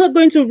 I'm not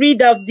going to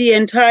read out the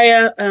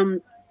entire.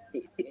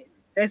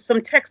 There's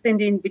some text in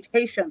the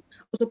invitation.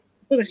 So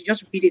I should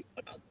just read it.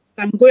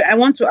 I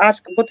want to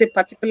ask what a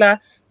particular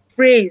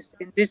phrase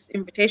in this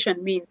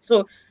invitation means.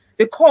 So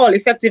the call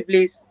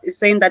effectively is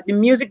saying that the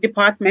music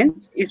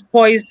department is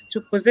poised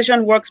to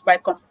position works by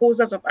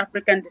composers of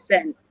African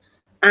descent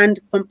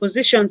and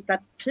compositions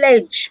that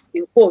pledge,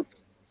 in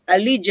quotes,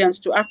 allegiance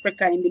to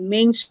Africa in the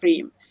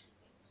mainstream.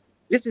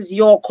 This is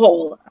your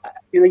call.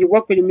 You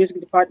work with the music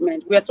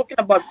department. We are talking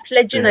about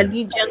pledging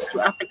allegiance to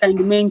Africa in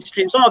the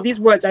mainstream. Some of these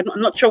words, I'm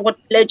not sure what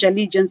pledge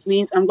allegiance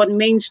means and what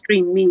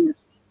mainstream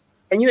means.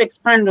 Can you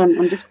expand on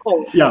this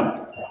call?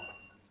 Yeah.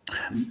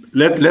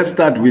 Let's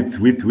start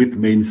with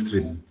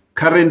mainstream.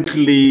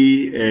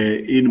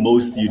 Currently, in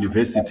most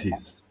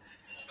universities,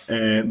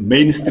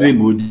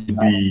 mainstream would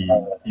be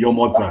your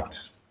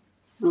Mozart,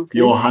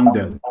 your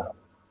Handel,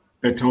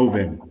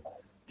 Beethoven,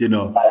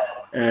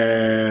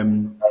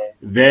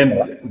 then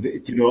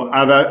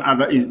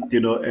other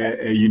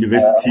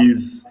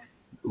universities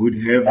would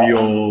have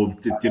your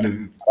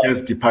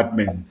jazz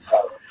departments.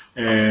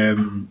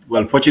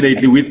 Well,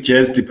 fortunately, with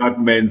jazz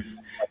departments,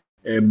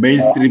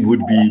 mainstream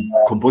would be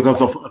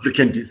composers of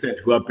African descent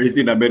who are based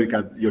in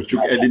America, your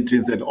Duke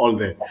Ellingtons and all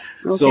that.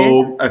 Okay.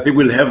 So I think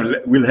we'll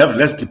have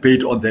less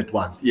debate on that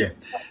one. Yeah,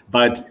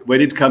 but when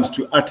it comes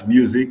to art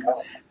music,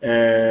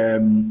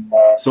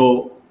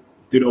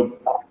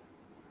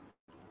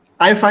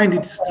 I find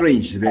it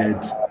strange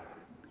that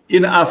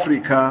in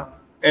Africa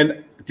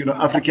and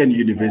African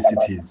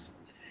universities,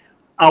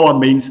 our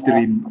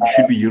mainstream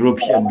should be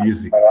European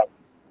music.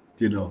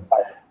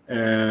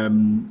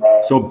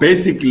 So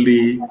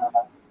basically,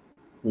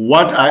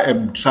 what I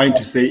am trying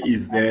to say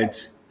is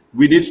that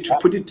we need to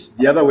put it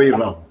the other way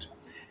around.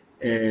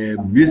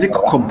 Music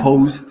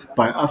composed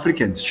by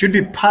Africans should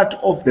be part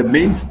of the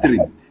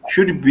mainstream,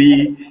 should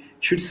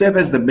serve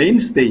as the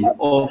mainstay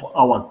of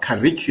our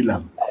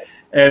curriculum.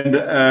 And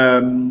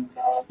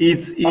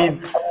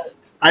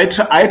I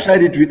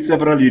tried it with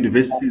several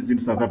universities in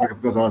South Africa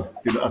because I was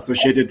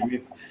associated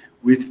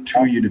with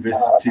 2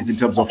 universities in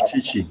terms of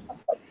teaching.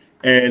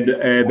 And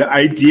the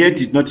idea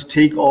did not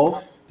take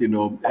off,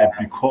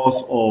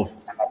 because of,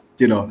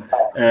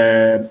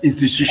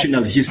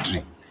 institutional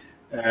history.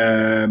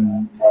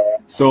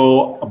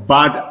 So,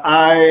 but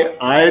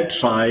I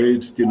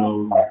tried, you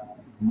know,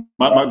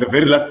 the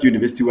very last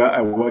university where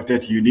I worked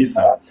at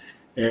UNISA,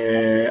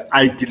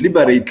 I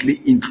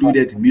deliberately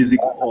included music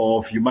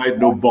of, you might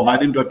know,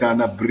 Bongani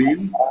Ndodana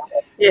Breen.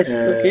 Yes,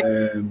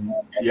 okay.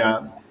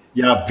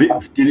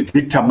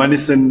 Victor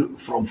Manison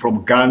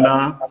from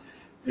Ghana,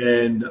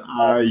 and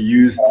I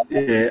used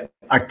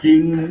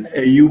Akin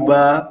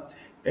Yuba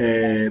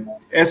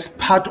as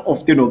part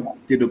of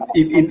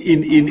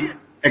in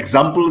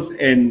examples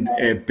and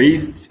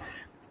based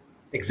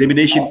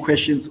examination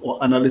questions or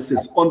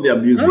analysis on their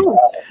music. Oh,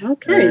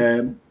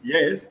 okay.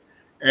 Yes,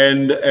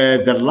 and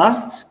the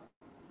last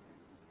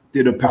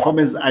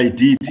performance I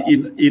did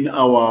in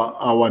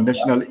our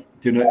national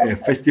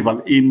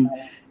festival in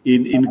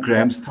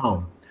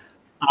Grahamstown,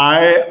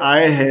 I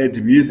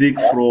had music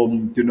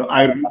from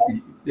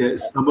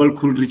Samuel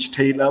Coleridge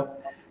Taylor,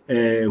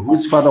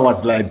 whose father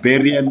was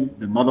Liberian,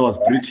 the mother was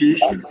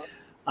British.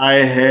 I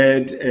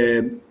had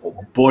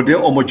Bode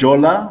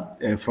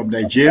Omojola from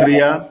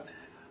Nigeria.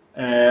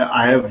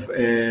 I have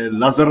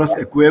Lazarus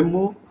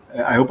Ekwemu.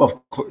 I hope I've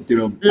spelled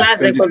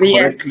it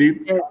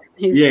correctly.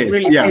 Yes,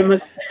 really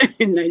famous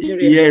in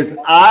Nigeria. Yes,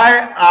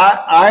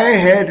 I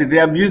had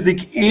their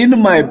music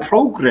in my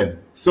program,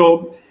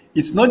 so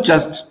it's not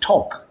just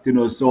talk,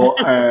 So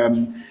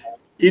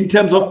in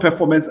terms of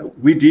performance,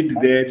 we did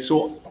that.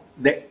 So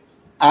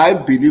I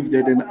believe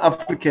that an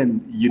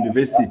African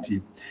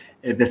university,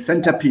 the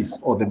centerpiece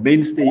or the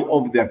mainstay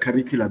of their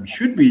curriculum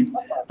should be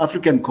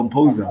African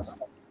composers.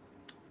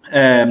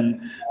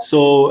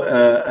 So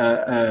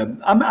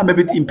I'm a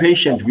bit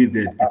impatient with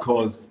it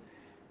because,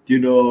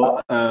 we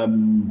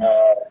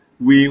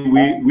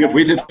have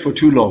waited for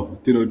too long,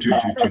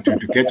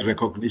 to get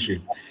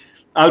recognition.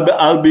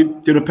 I'll be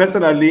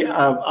personally,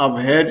 I've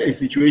had a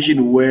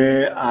situation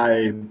where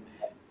I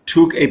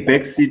took a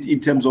backseat in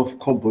terms of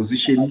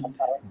composition,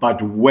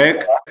 but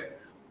work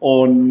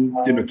on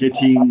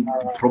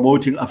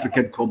promoting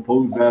African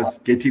composers,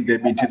 getting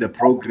them into the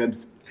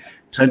programs,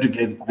 trying to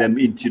get them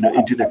into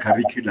the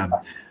curriculum.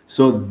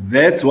 So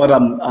that's what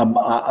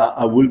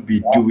I will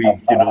be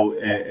doing,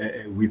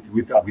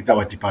 with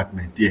our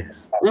department.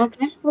 Yes.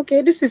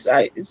 Okay. This is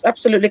it's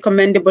absolutely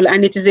commendable,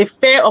 and it is a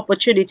fair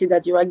opportunity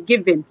that you are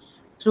given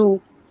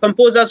to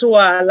composers who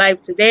are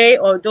alive today,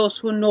 or those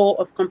who know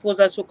of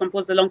composers who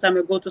composed a long time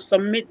ago, to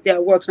submit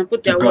their works and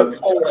put their works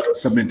forward.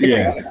 It's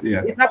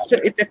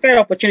a fair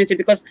opportunity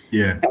because,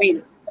 I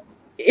mean,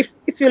 if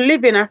you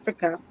live in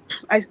Africa,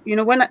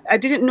 when I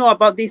didn't know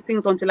about these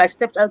things until I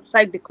stepped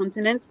outside the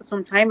continent for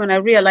some time, and I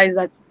realized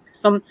that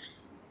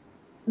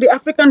the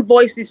African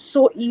voice is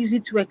so easy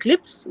to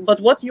eclipse. But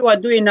what you are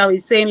doing now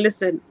is saying,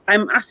 listen,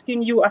 I'm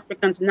asking you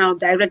Africans now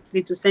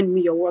directly to send me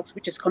your works,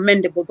 which is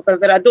commendable, because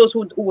there are those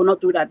who will not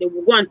do that. They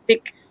will go and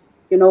pick,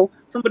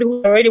 somebody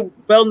who's already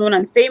well known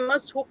and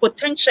famous, who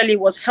potentially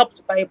was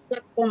helped by a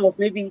platform of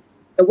maybe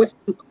a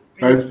Western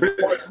country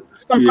or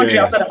some country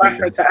outside of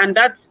Africa, and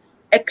that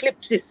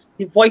eclipses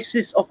the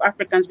voices of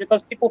Africans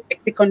because people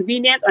pick the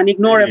convenient and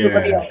ignore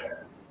everybody else.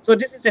 So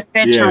this is a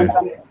fair chance.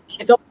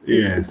 It's up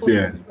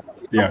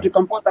to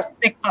composers to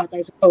take part,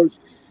 I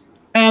suppose.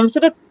 So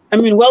that's,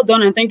 well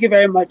done, and thank you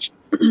very much.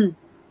 Thank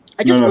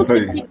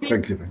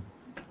you.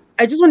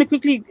 I just want to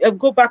quickly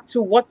go back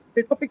to what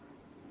the topic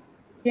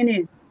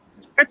is.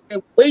 It's quite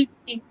a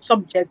weighty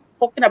subject,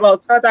 talking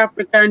about South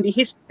Africa and the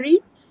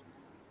history.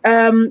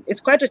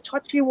 It's quite a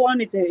touchy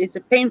one. It's a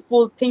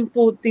painful thing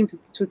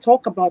to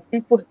talk about,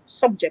 painful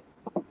subject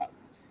to talk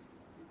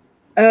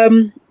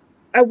about.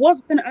 I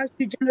was going to ask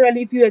you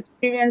generally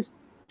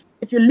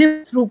if you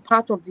lived through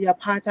part of the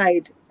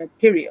apartheid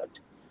period,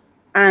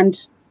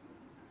 and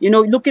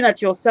looking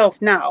at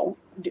yourself now,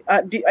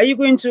 do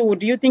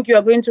you think you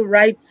are going to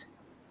write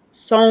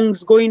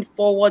songs going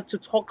forward to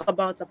talk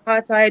about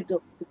apartheid, to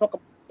talk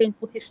about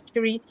painful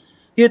history?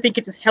 Do you think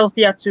it is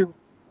healthier to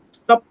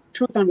stop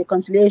Truth and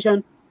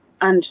Reconciliation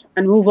and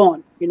move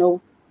on,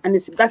 and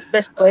that's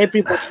best for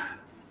everybody?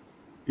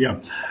 Yeah.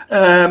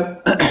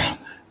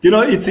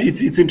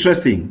 It's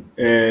interesting.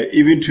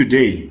 Even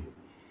today,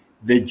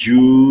 the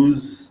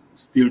Jews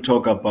still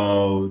talk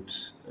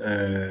about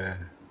the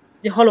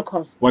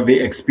Holocaust. What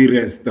they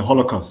experienced, the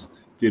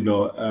Holocaust.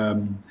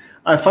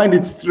 I find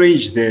it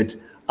strange that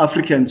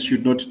Africans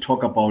should not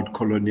talk about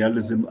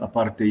colonialism,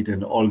 apartheid,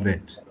 and all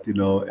that.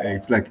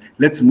 It's like,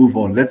 let's move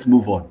on.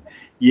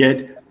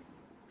 Yet,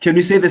 can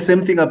we say the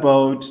same thing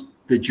about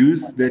the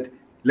Jews, that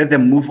let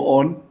them move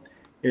on?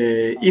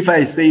 If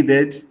I say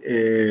that,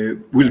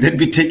 will that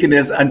be taken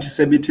as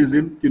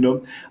anti-Semitism?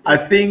 I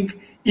think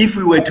if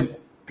we were to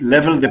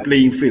level the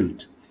playing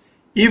field,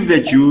 if the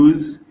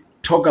Jews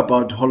talk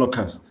about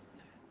Holocaust,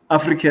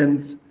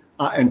 Africans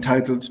are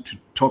entitled to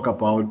talk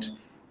about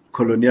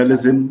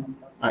colonialism,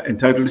 are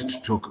entitled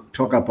to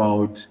talk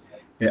about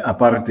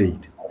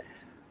apartheid.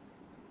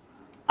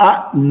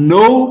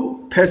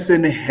 No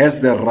person has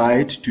the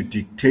right to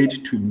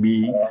dictate to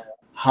me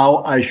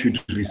how I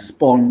should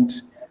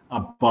respond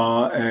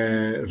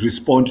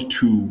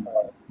to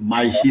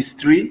my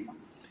history,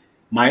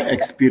 my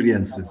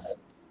experiences.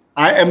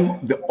 I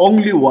am the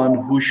only one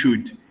who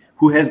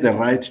who has the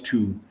right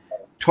to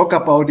talk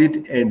about it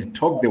and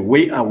talk the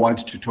way I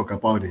want to talk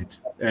about it.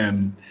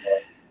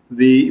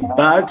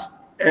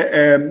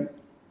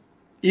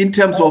 In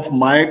terms of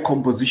my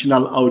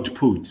compositional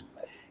output,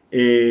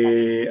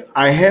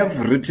 I have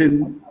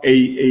written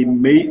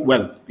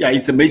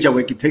it's a major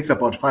work. It takes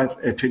about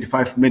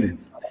 25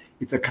 minutes.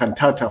 It's a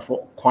cantata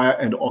for choir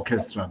and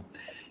orchestra.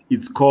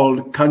 It's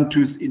called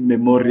Cantus in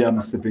Memoriam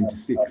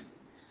 76.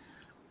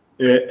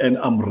 And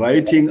I'm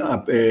writing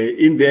up,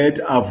 in that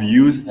I've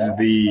used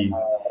the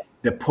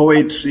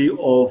poetry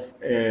of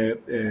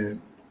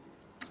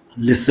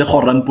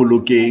Lesego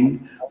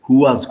Rampolokeng, who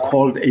was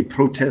called a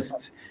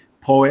protest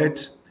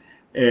poet,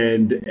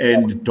 and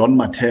Don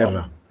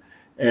Matera.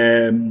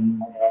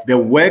 The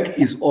work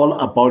is all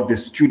about the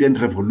student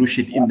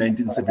revolution in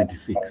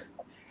 1976.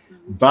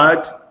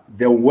 But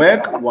the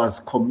work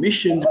was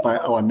commissioned by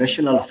our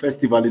national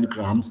festival in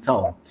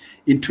Grahamstown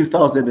in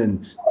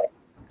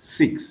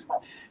 2006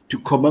 to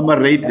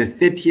commemorate the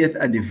 30th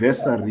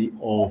anniversary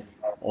of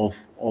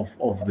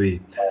the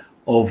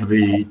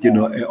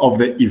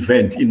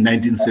event in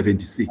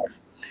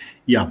 1976.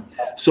 Yeah.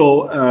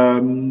 So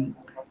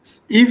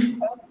if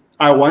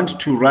I want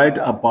to write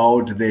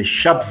about the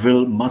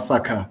Sharpeville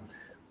massacre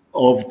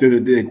of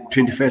the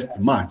 21st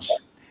March,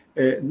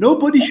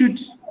 nobody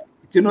should,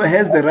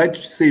 has the right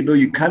to say, no,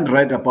 you can't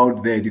write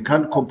about that. You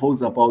can't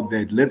compose about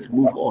that. Let's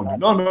move on.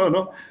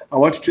 No. I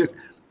want to,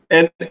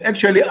 and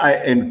actually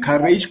I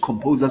encourage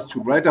composers to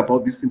write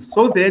about these things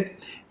so that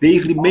they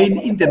remain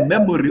in the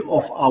memory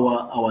of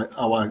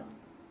our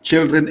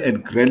children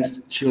and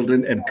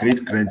grandchildren and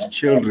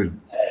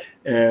great-grandchildren.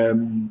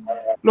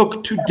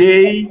 Look,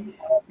 today,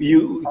 we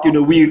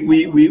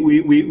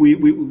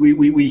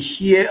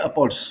hear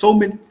about so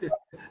many.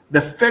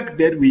 The fact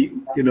that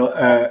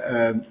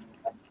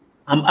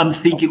I'm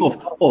thinking of.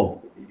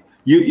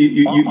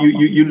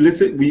 You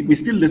listen. We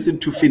still listen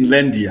to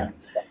Finlandia,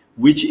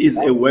 which is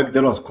a work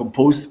that was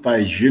composed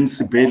by Jean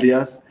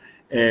Sibelius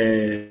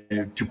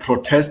to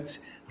protest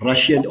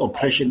Russian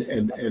oppression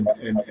and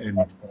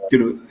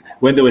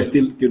when they were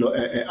still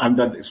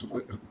under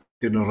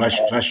the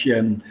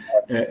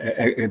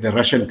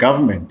Russian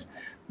government.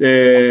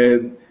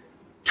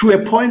 To a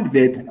point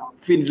that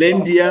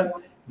Finlandia,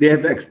 they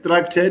have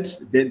extracted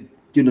the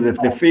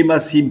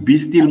famous hymn "Be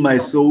Still My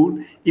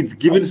Soul." It's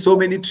given so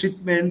many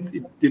treatments.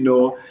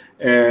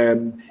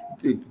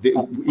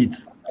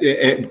 It's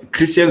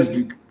Christians,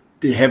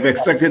 they have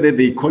extracted it.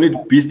 They call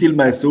it "Be Still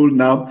My Soul"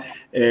 now.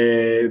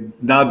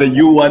 Now the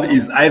new one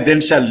is "I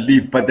Then Shall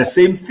Live," but the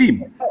same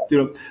theme.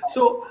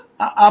 So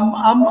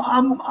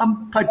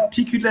I'm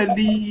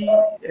particularly,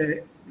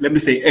 let me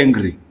say,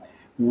 angry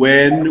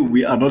when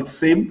we are not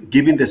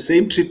given the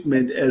same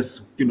treatment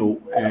as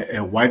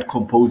white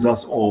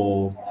composers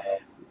or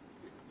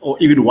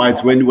even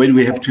whites when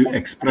we have to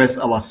express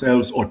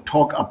ourselves or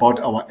talk about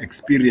our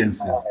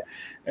experiences.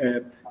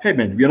 Hey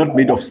man, we are not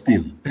made of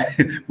steel.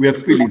 We have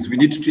feelings. We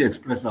need to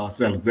express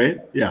ourselves.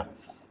 Yeah.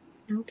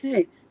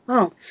 Okay.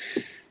 Oh,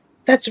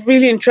 that's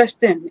really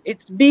interesting.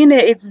 It's been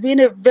a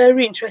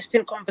very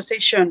interesting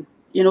conversation.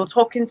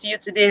 Talking to you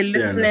today,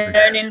 listening,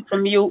 learning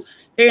from you,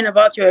 hearing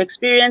about your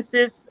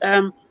experiences,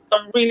 some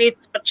really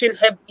touching,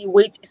 heavy,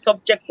 weighty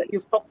subjects that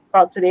you've talked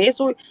about today.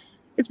 So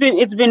it's been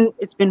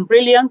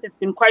brilliant. It's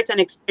been quite an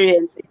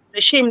experience. It's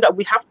a shame that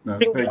we have to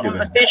bring the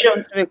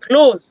conversation to a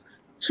close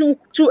too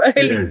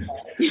early.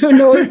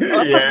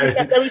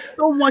 Yeah. There is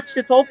so much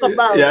to talk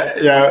about. Yes.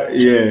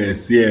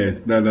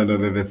 No,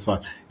 that's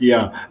fine.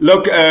 Yeah.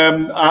 Look,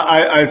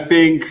 I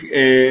think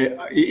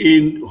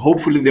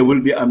hopefully there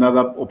will be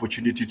another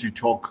opportunity to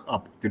talk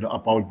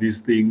about these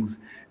things,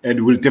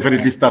 and we'll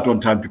definitely start on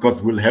time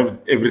because we'll have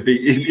everything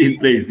in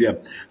place. Yeah.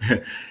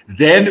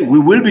 Then we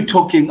will be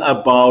talking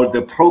about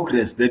the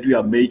progress that we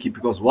are making,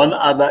 because one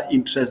other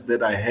interest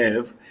that I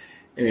have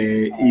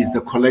is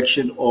the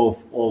collection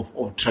of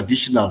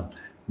traditional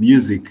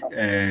music,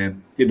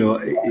 in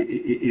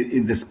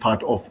this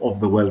part of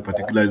the world,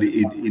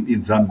 particularly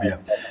in Zambia,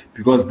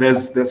 because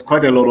there's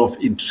quite a lot of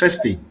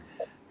interesting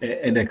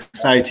and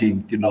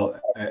exciting,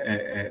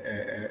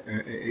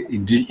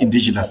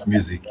 indigenous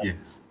music.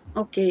 Yes.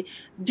 Okay.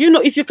 Do you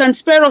know, if you can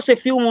spare us a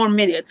few more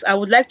minutes, I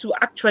would like to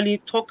actually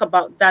talk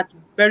about that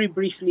very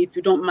briefly, if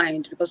you don't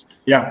mind, because.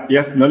 Yeah.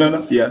 Yes. No.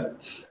 Yeah.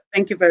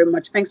 Thank you very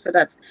much. Thanks for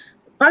that.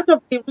 Part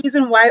of the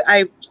reason why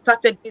I've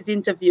started these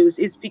interviews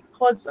is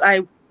because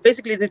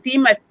basically the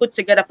theme I've put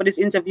together for this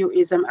interview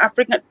is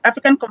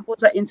African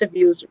composer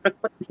interviews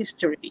recording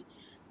history.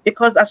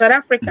 Because as an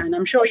African,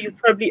 I'm sure you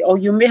probably, or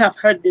you may have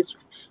heard this,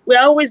 we're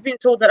always being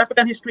told that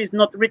African history is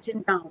not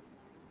written down.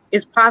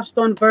 It's passed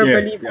on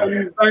verbally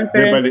from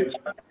grandparents.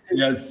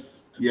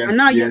 Yes. And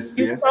now you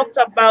talked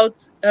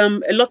about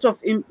a lot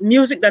of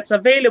music that's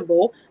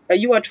available that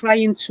you are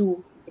trying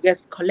to, I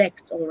guess,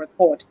 collect or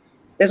record.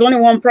 There's only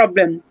one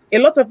problem. A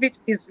lot of it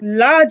is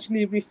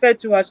largely referred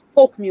to as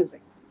folk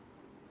music.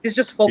 It's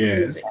just folk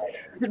music.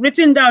 It's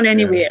written down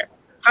anywhere.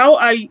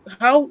 Yeah.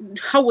 How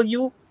will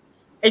you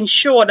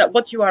ensure that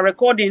what you are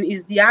recording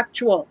is the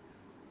actual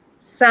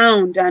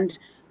sound and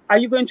Are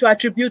you going to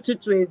attribute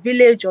it to a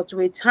village or to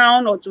a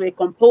town or to a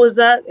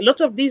composer? A lot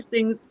of these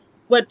things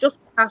were just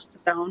passed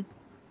down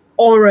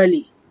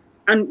orally.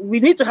 And we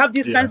need to have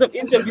these kinds of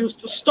interviews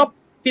to stop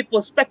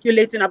people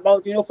speculating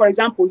about, for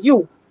example,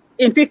 you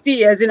in 50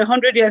 years, in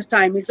 100 years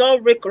time, it's all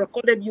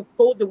recorded. You've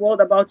told the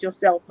world about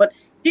yourself. But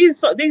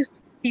these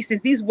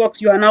pieces, these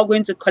works you are now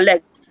going to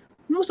collect,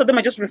 most of them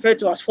are just referred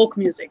to as folk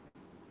music.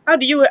 How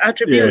do you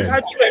attribute?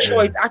 How do you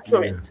ensure it's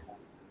accurate?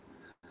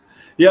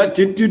 Yeah,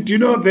 do you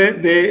know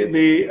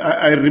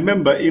I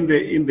remember in the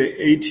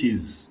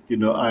 80s,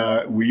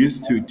 we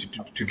used to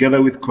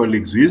together with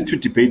colleagues, we used to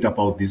debate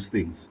about these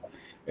things.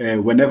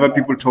 Whenever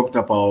people talked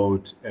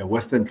about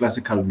Western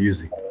classical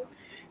music,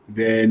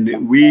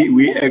 then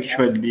we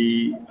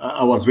actually,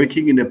 I was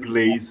working in a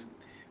place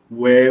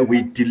where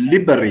we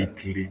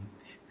deliberately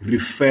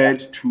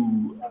referred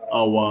to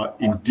our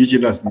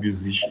indigenous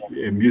music.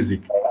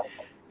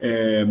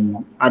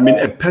 I mean,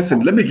 a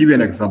person, let me give you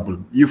an example.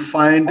 You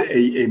find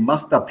a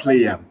master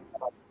player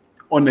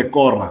on a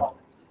kora.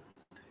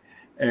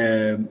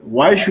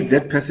 Why should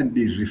that person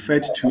be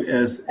referred to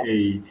as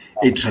a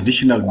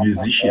traditional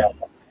musician?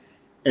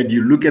 And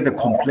you look at the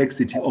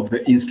complexity of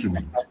the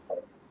instrument.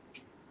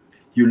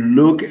 You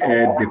look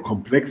at the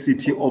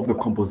complexity of the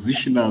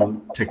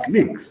compositional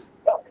techniques.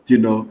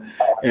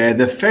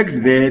 The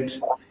fact that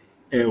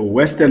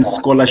Western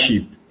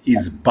scholarship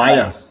is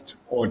biased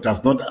or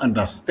does not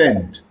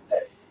understand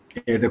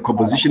the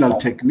compositional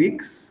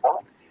techniques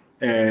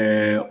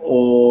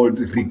or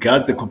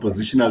regards the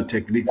compositional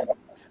techniques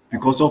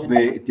because of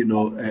the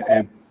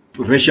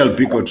racial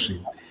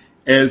bigotry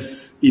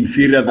as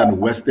inferior than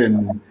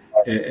Western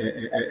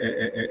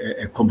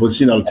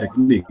compositional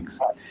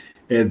techniques.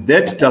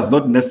 That does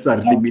not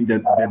necessarily mean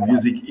that the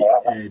music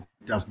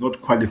does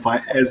not qualify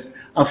as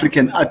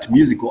African art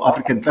music or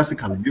African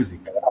classical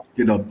music.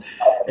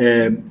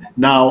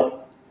 Now,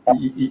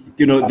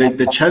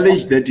 the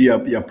challenge that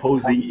you're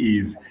posing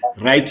is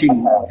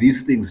writing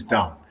these things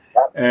down.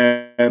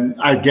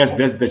 I guess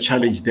that's the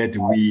challenge that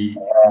we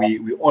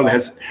all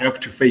have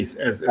to face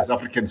as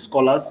African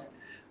scholars,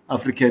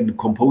 African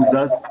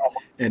composers,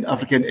 and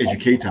African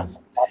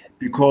educators,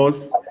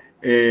 because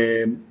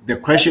the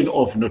question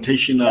of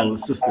notational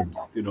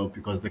systems,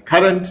 because the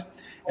current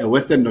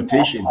Western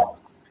notation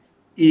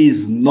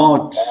is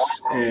not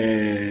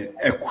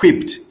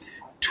equipped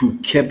to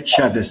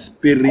capture the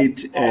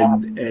spirit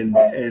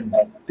and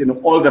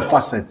all the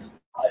facets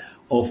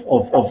of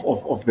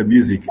the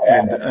music.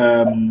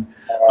 And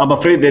I'm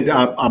afraid that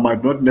I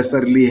might not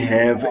necessarily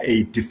have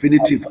a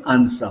definitive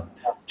answer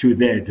to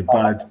that,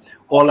 but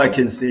all I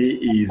can say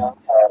is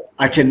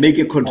I can make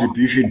a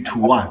contribution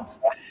towards.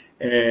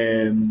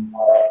 I've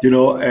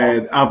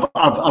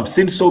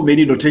seen so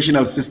many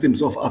notational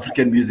systems of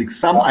African music.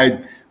 Some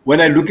when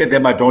I look at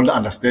them, I don't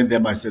understand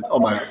them. I said, oh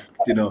my,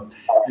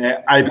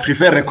 I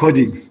prefer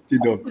recordings,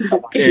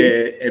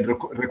 and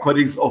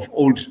recordings of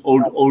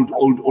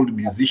old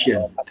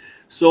musicians.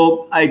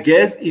 So I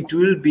guess it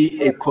will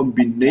be a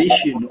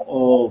combination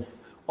of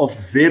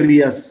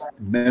various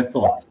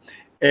methods.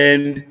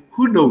 And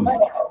who knows,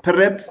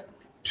 perhaps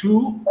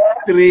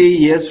 2-3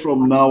 years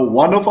from now,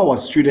 one of your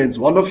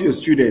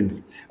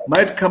students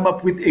might come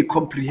up with a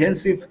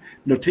comprehensive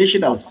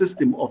notational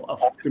system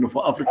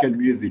for African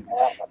music.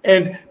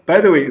 And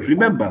by the way,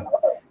 remember,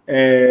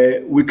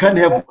 we can't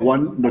have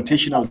one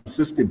notational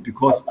system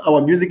because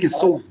our music is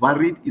so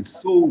varied,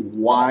 it's so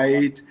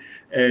wide,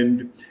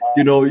 and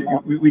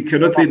we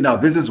cannot say now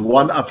this is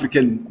one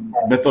African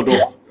method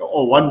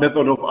or one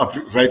method of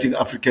writing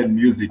African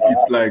music.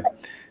 It's like,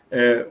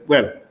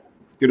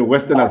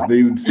 Westerners,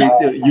 they would say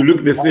you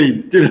look the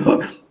same.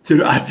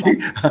 I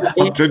think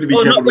I'm trying to be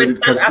careful when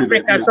it comes to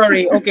Africa.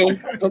 Sorry. Okay.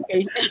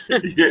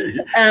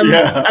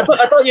 I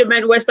thought you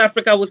meant West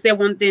Africa would say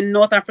one thing,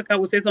 North Africa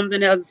would say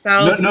something else.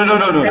 South. No.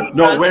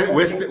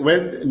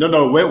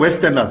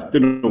 Westerners,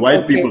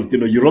 white people,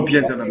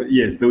 Europeans, and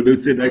yes, they would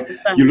say like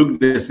you look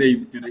the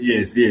same.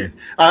 Yes.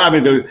 I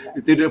mean,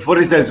 for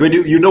instance, when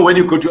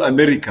you go to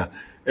America.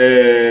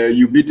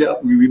 We meet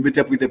up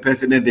with a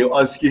person and they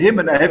ask you, hey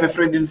man, I have a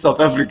friend in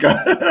South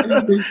Africa.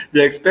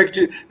 They expect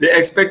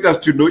us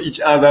to know each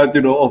other,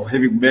 of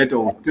having met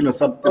or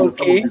some of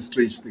these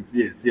strange things.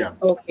 Yes, yeah.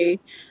 Okay.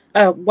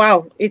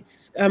 Wow,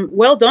 it's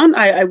well done.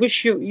 I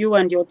wish you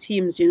and your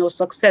teams,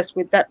 success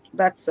with that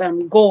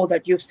goal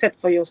that you've set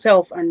for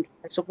yourself, and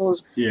I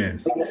suppose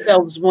for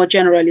yourselves more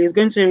generally. It's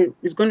going to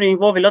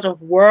involve a lot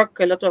of work,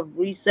 a lot of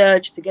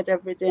research to get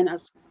everything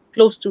as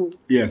close to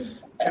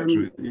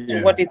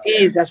what it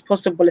is as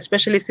possible,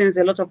 especially since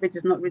a lot of it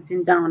is not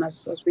written down,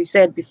 as we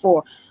said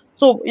before.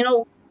 So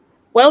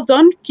well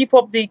done. Keep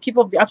up the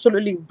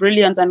absolutely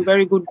brilliant and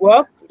very good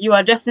work. You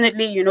are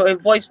definitely a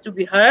voice to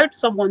be heard,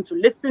 someone to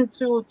listen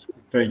to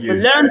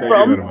learn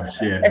from,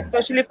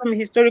 especially from a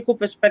historical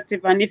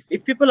perspective. And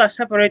if people are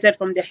separated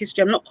from their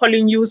history, I'm not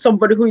calling you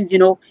somebody who is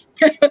when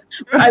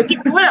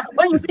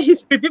you say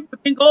history, people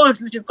think, oh,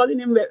 she's calling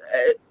him,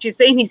 she's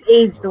saying his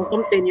age or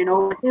something,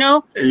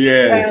 no.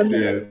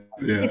 Yes.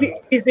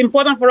 it is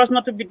important for us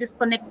not to be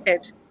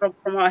disconnected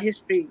from our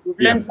history. We've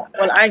learned,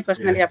 well, I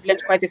personally have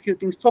learned quite a few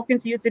things talking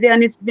to you today,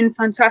 and it's been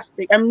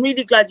fantastic. I'm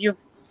really glad you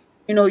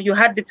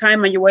had the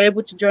time and you were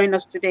able to join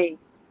us today.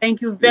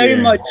 Thank you very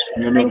much.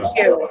 Thank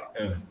you.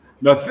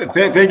 No,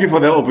 thank you for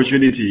the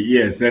opportunity.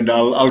 Yes, and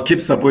I'll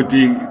keep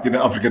supporting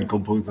African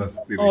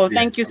Composers series. Oh,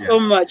 thank you so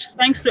much.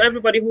 Thanks to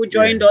everybody who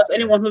joined us.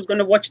 Anyone who's going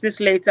to watch this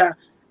later,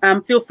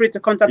 feel free to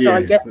contact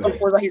our guest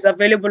composer. He's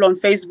available on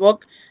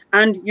Facebook.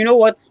 And you know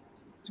what?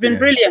 It's been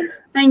brilliant.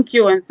 Thank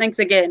you, and thanks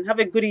again. Have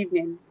a good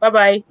evening.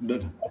 Bye-bye.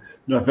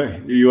 No,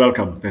 you're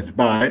welcome.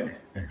 Bye.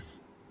 Thanks.